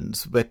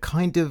humans, we're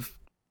kind of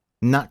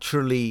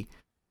naturally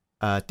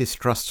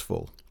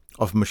distrustful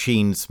of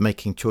machines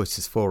making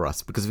choices for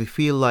us because we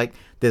feel like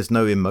there's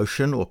no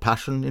emotion or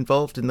passion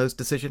involved in those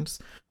decisions,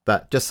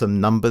 that just some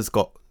numbers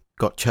got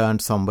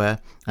churned somewhere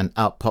and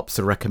out pops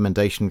a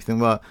recommendation. We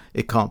think, well,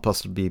 it can't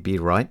possibly be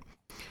right.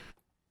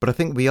 But I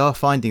think we are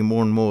finding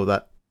more and more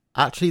that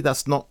actually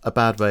that's not a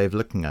bad way of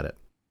looking at it.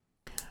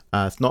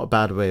 It's not a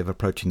bad way of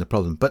approaching the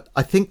problem. But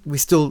I think we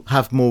still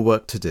have more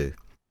work to do.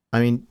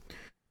 I mean,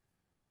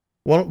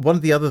 one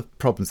of the other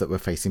problems that we're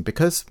facing,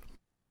 because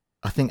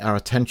I think our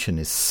attention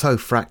is so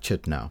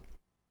fractured now,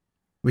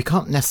 we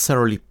can't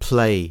necessarily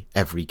play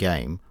every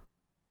game,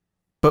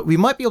 but we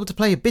might be able to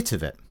play a bit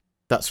of it.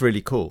 That's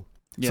really cool.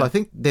 Yeah. So I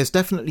think there's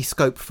definitely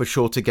scope for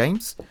shorter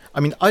games. I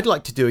mean, I'd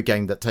like to do a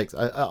game that takes...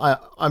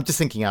 I'm just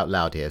thinking out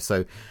loud here,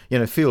 so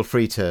feel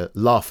free to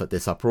laugh at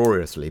this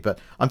uproariously, but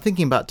I'm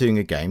thinking about doing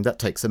a game that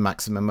takes a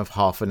maximum of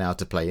half an hour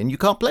to play, and you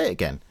can't play it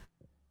again.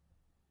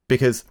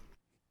 Because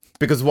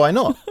why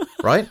not,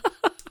 right?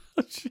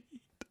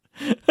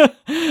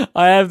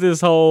 I have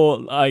this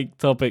whole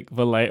topic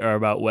for later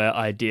about where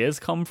ideas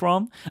come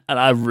from,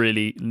 and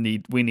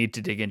we need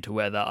to dig into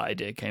where that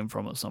idea came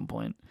from at some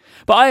point.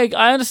 But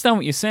I understand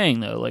what you're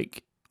saying though,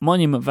 like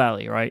Monument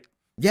Valley, right?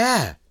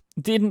 Yeah.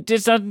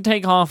 Doesn't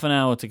take half an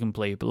hour to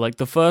complete, but like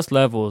the first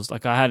levels,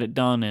 like I had it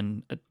done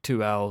in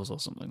 2 hours or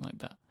something like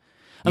that.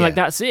 And like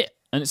that's it.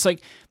 And it's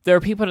like there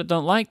are people that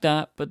don't like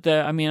that, but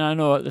I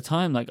know at the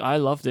time, like I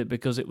loved it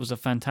because it was a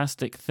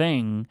fantastic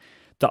thing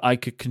that I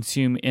could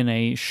consume in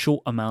a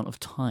short amount of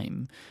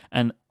time.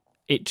 And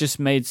it just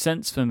made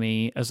sense for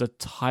me as a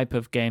type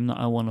of game that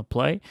I want to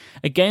play.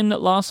 A game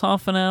that lasts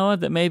half an hour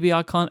that maybe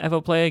I can't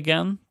ever play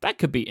again, that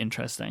could be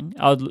interesting.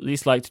 I would at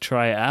least like to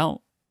try it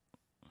out.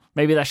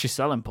 Maybe that's your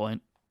selling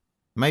point.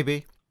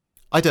 Maybe.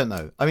 I don't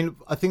know. I mean,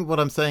 I think what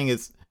I'm saying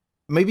is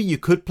maybe you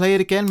could play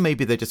it again.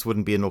 Maybe there just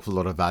wouldn't be an awful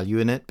lot of value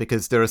in it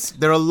because there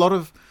are a lot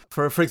of,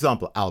 for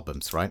example,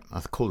 albums, right?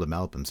 I call them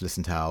albums.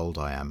 Listen to how old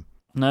I am.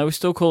 No, we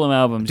still call them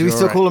albums. Do we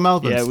still call them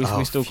albums? Yeah,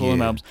 we still call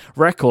them albums.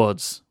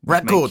 Records.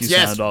 Records,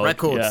 yes,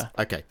 records. Yeah.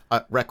 Okay,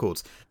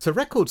 records. So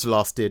records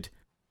lasted,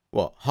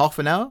 half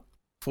an hour?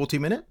 40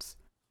 minutes?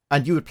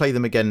 And you would play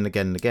them again and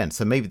again and again.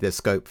 So maybe there's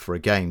scope for a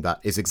game that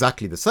is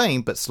exactly the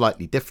same, but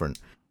slightly different.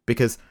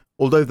 Because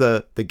although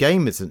the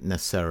game isn't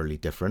necessarily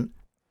different,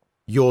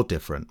 you're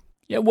different.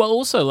 Yeah, well,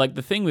 also, like,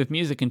 the thing with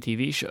music and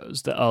TV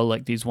shows that are,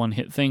 like, these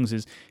one-hit things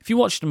is if you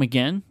watch them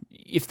again,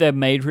 if they're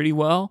made really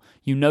well,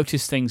 you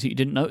notice things that you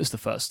didn't notice the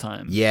first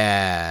time.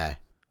 Yeah,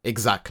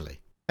 exactly.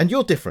 And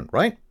you're different,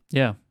 right?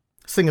 Yeah.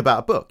 Thing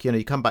about a book,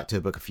 you come back to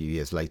a book a few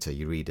years later,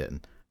 you read it,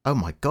 and, oh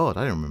my God,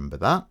 I don't remember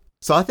that.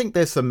 So I think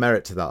there's some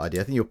merit to that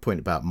idea. I think your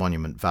point about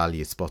Monument Valley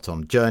is spot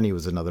on. Journey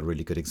was another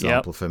really good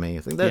example for me.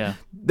 I think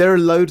there are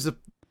loads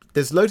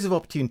of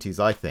opportunities,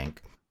 I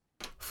think,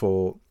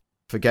 for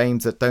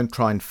games that don't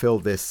try and fill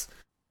this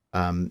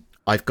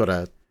I've got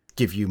to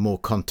give you more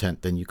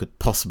content than you could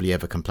possibly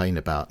ever complain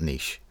about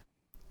niche.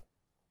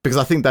 Because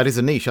I think that is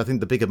a niche. I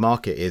think the bigger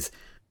market is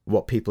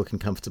what people can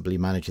comfortably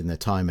manage in their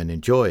time and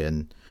enjoy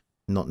and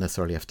not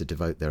necessarily have to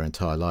devote their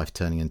entire life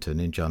turning into a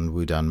ninja on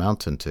Wudan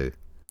Mountain to.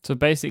 So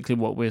basically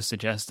what we're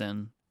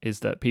suggesting is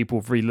that people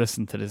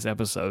re-listen to this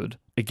episode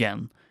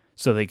again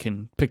so they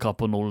can pick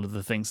up on all of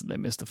the things that they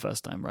missed the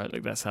first time, right?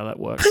 Like that's how that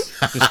works.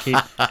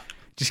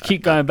 Just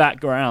keep going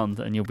back around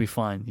and you'll be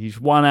fine. You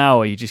 1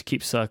 hour, you just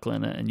keep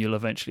circling it and you'll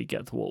eventually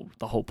get to what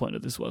the whole point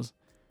of this was.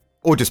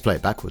 Or just play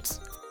it backwards.